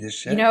like,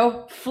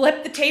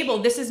 flip the table.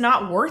 This is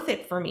not worth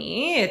it for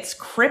me. It's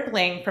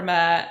crippling from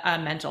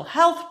a mental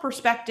health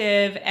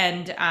perspective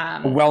and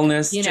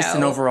wellness, just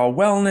an overall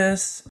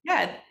wellness.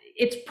 Yeah.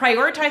 It's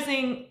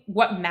prioritizing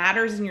what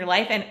matters in your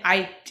life. And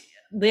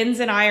Linz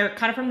and I are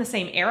kind of from the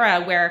same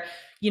era where,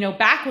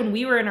 back when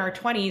we were in our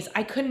 20s,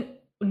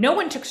 no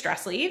one took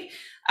stress leave.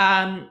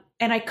 And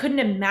I couldn't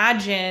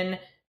imagine,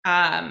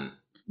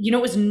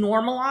 it was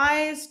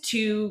normalized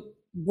to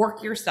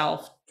work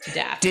yourself to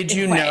death. Did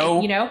you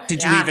know?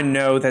 Did you even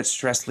know that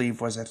stress leave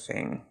was a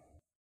thing?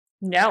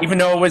 No. Even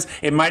though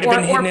it might have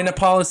been hidden in a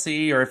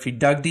policy, or if you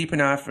dug deep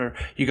enough, or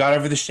you got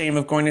over the shame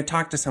of going to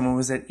talk to someone,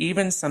 was it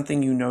even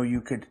something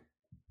you could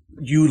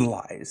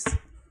utilize?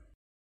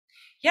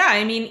 Yeah,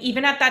 I mean,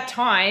 even at that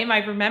time,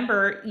 I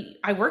remember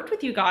I worked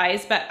with you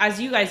guys, but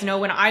as you guys know,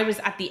 when I was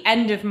at the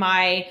end of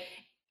my,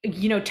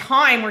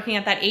 time working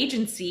at that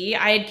agency,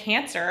 I had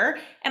cancer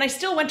and I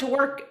still went to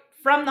work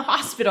from the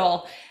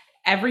hospital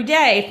every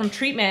day from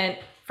treatment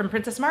from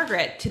Princess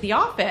Margaret to the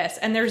office.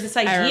 And there's this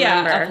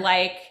idea of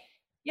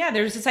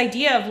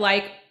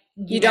like,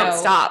 you don't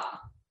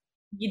stop.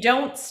 You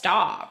don't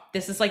stop.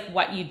 This is like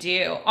what you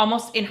do,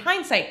 almost in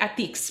hindsight at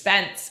the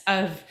expense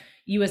of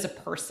you as a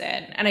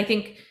person. And I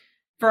think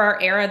for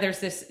our era, there's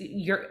this,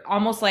 you're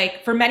almost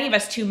like, for many of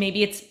us too,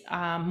 maybe it's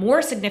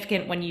more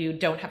significant when you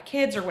don't have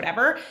kids or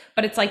whatever,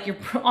 but it's like, you're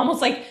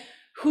almost like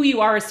who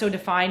you are is so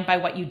defined by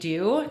what you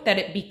do that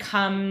it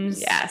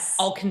becomes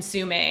all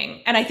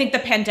consuming. And I think the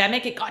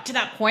pandemic, it got to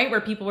that point where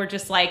people were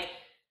just like,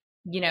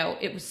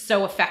 it was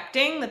so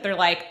affecting that they're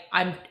like,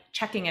 I'm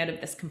checking out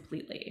of this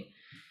completely.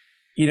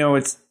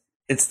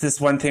 It's this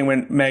one thing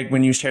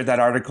when you shared that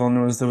article and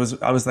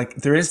I was like,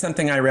 there is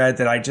something I read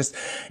that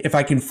if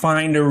I can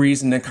find a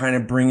reason to kind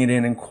of bring it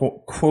in and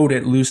quote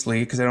it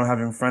loosely, because I don't have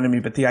it in front of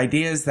me. But the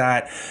idea is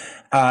that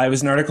it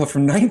was an article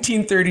from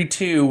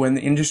 1932 when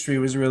the industry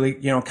was really,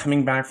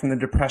 coming back from the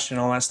Depression,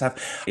 all that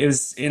stuff. It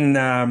was in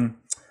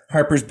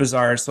Harper's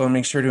Bazaar, so I'll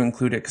make sure to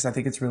include it because I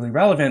think it's really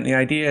relevant. The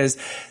idea is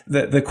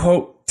that the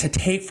quote to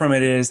take from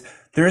it is,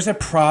 there is a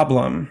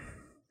problem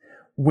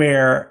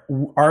where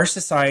our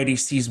society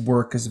sees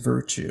work as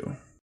virtue.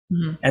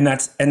 Mm-hmm. And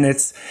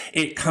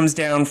it comes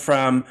down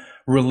from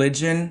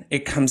religion.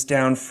 It comes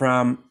down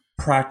from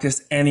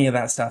practice, any of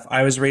that stuff.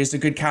 I was raised a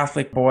good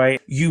Catholic boy.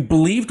 You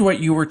believed what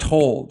you were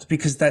told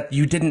because that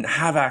you didn't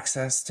have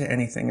access to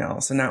anything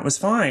else. And that was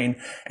fine.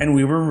 And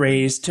we were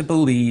raised to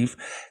believe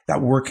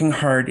that working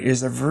hard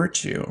is a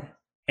virtue.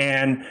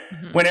 And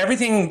when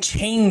everything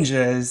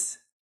changes,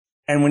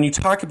 and when you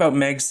talk about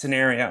Meg's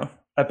scenario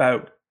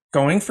about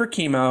going for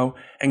chemo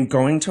and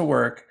going to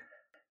work,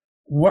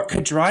 what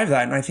could drive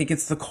that? And I think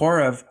it's the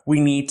core of, we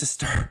need to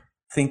start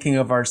thinking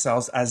of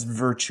ourselves as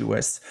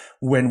virtuous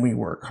when we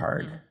work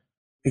hard.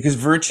 Because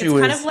virtue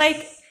is kind of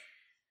like,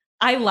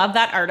 I love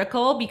that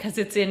article because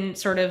it's in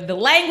sort of the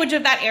language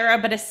of that era,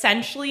 but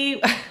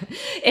essentially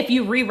if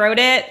you rewrote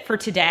it for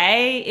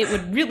today, it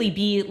would really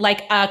be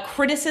like a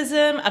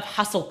criticism of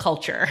hustle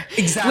culture.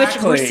 Exactly. Which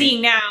we're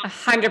seeing now.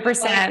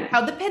 100%. Like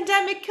how the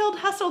pandemic killed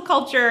hustle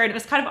culture and it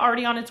was kind of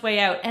already on its way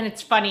out. And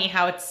it's funny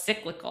how it's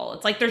cyclical.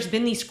 It's like there's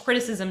been these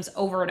criticisms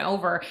over and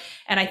over.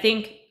 And I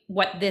think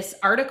what this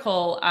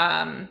article,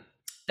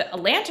 the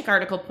Atlantic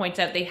article points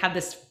out, they have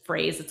this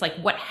phrase. It's like,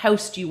 what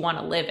house do you want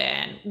to live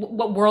in?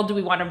 What world do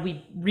we want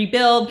to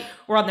rebuild?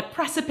 We're on the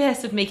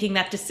precipice of making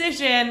that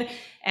decision.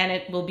 And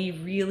it will be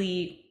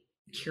really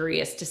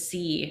curious to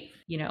see,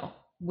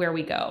 where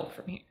we go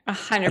from here.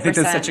 100%. I think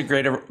that's such a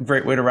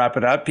great way to wrap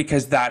it up,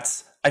 because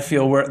I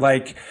feel we're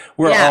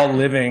all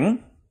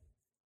living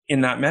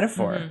in that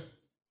metaphor. Mm-hmm. Do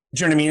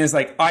you know what I mean? It's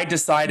like, I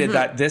decided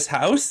that this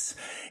house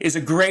is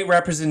a great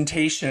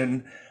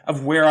representation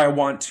of where I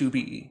want to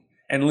be.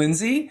 And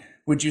Lindsay,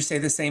 would you say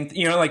the same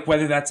thing? Like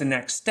whether that's a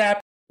next step?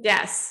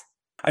 Yes.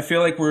 I feel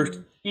like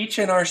we're each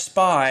in our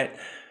spot,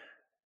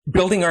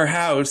 building our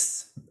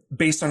house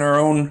based on our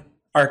own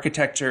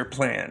architecture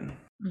plan.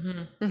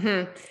 Mm-hmm.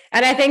 Mm-hmm.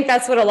 And I think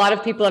that's what a lot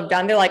of people have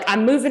done. They're like,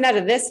 I'm moving out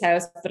of this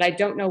house, but I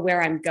don't know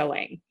where I'm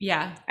going.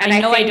 Yeah. And I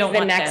know I don't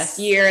the next this.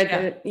 Year,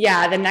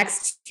 the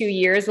next 2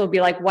 years will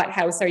be like, what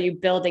house are you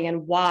building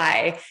and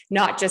why?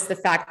 Not just the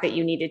fact that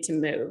you needed to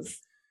move.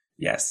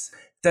 Yes.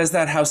 Does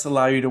that house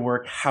allow you to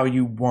work how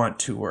you want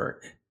to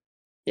work?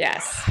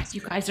 Yes. God,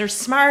 you guys are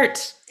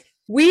smart.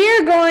 We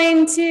are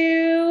going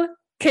to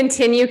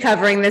continue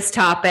covering this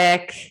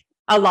topic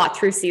a lot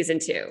through season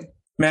 2.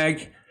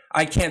 Meg,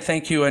 I can't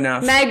thank you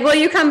enough. Meg, will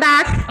you come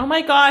back? Oh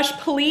my gosh,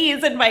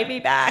 please invite me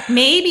back.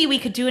 Maybe we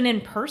could do an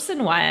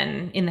in-person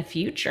one in the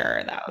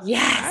future, though.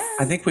 Yes.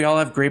 I think we all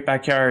have great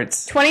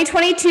backyards.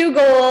 2022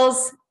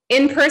 goals,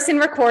 in-person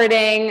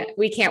recording.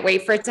 We can't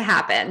wait for it to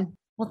happen.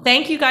 Well,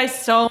 thank you guys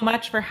so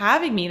much for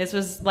having me. This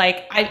was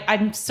like,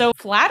 I'm so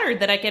flattered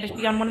that I get to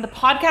be on one of the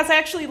podcasts I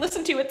actually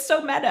listen to. It's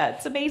so meta.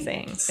 It's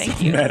amazing.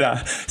 Thank you.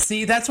 Meta.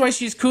 See, that's why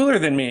she's cooler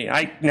than me.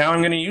 Now I'm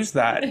going to use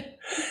that.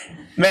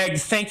 Meg,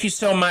 thank you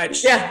so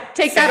much. Yeah,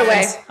 take that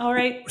away. All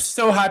right.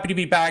 So happy to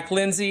be back.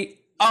 Lindsay,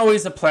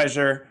 always a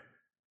pleasure.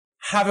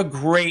 Have a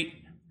great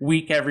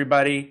week,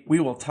 everybody.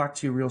 We will talk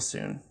to you real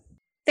soon.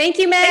 Thank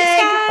you, Meg.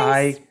 Thanks,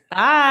 Bye.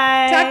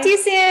 Bye. Talk to you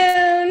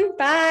soon.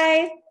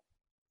 Bye.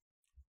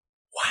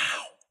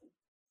 Wow.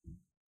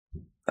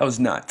 That was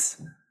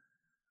nuts.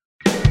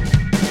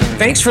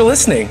 Thanks for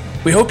listening.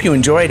 We hope you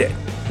enjoyed it.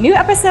 New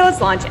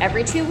episodes launch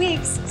every 2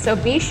 weeks, so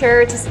be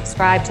sure to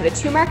subscribe to the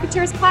Two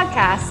Marketeers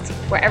podcast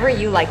wherever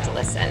you like to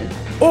listen.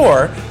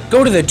 Or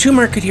go to the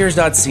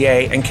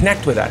twomarketeers.ca and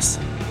connect with us.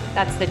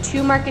 That's the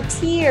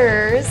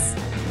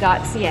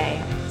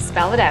twomarketeers.ca.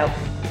 Spell it out.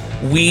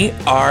 We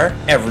are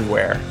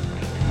everywhere. Two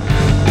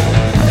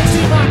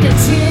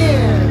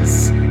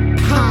Marketeers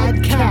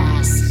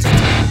podcast.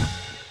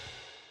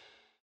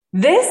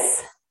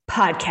 This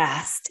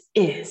podcast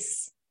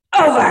is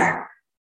over.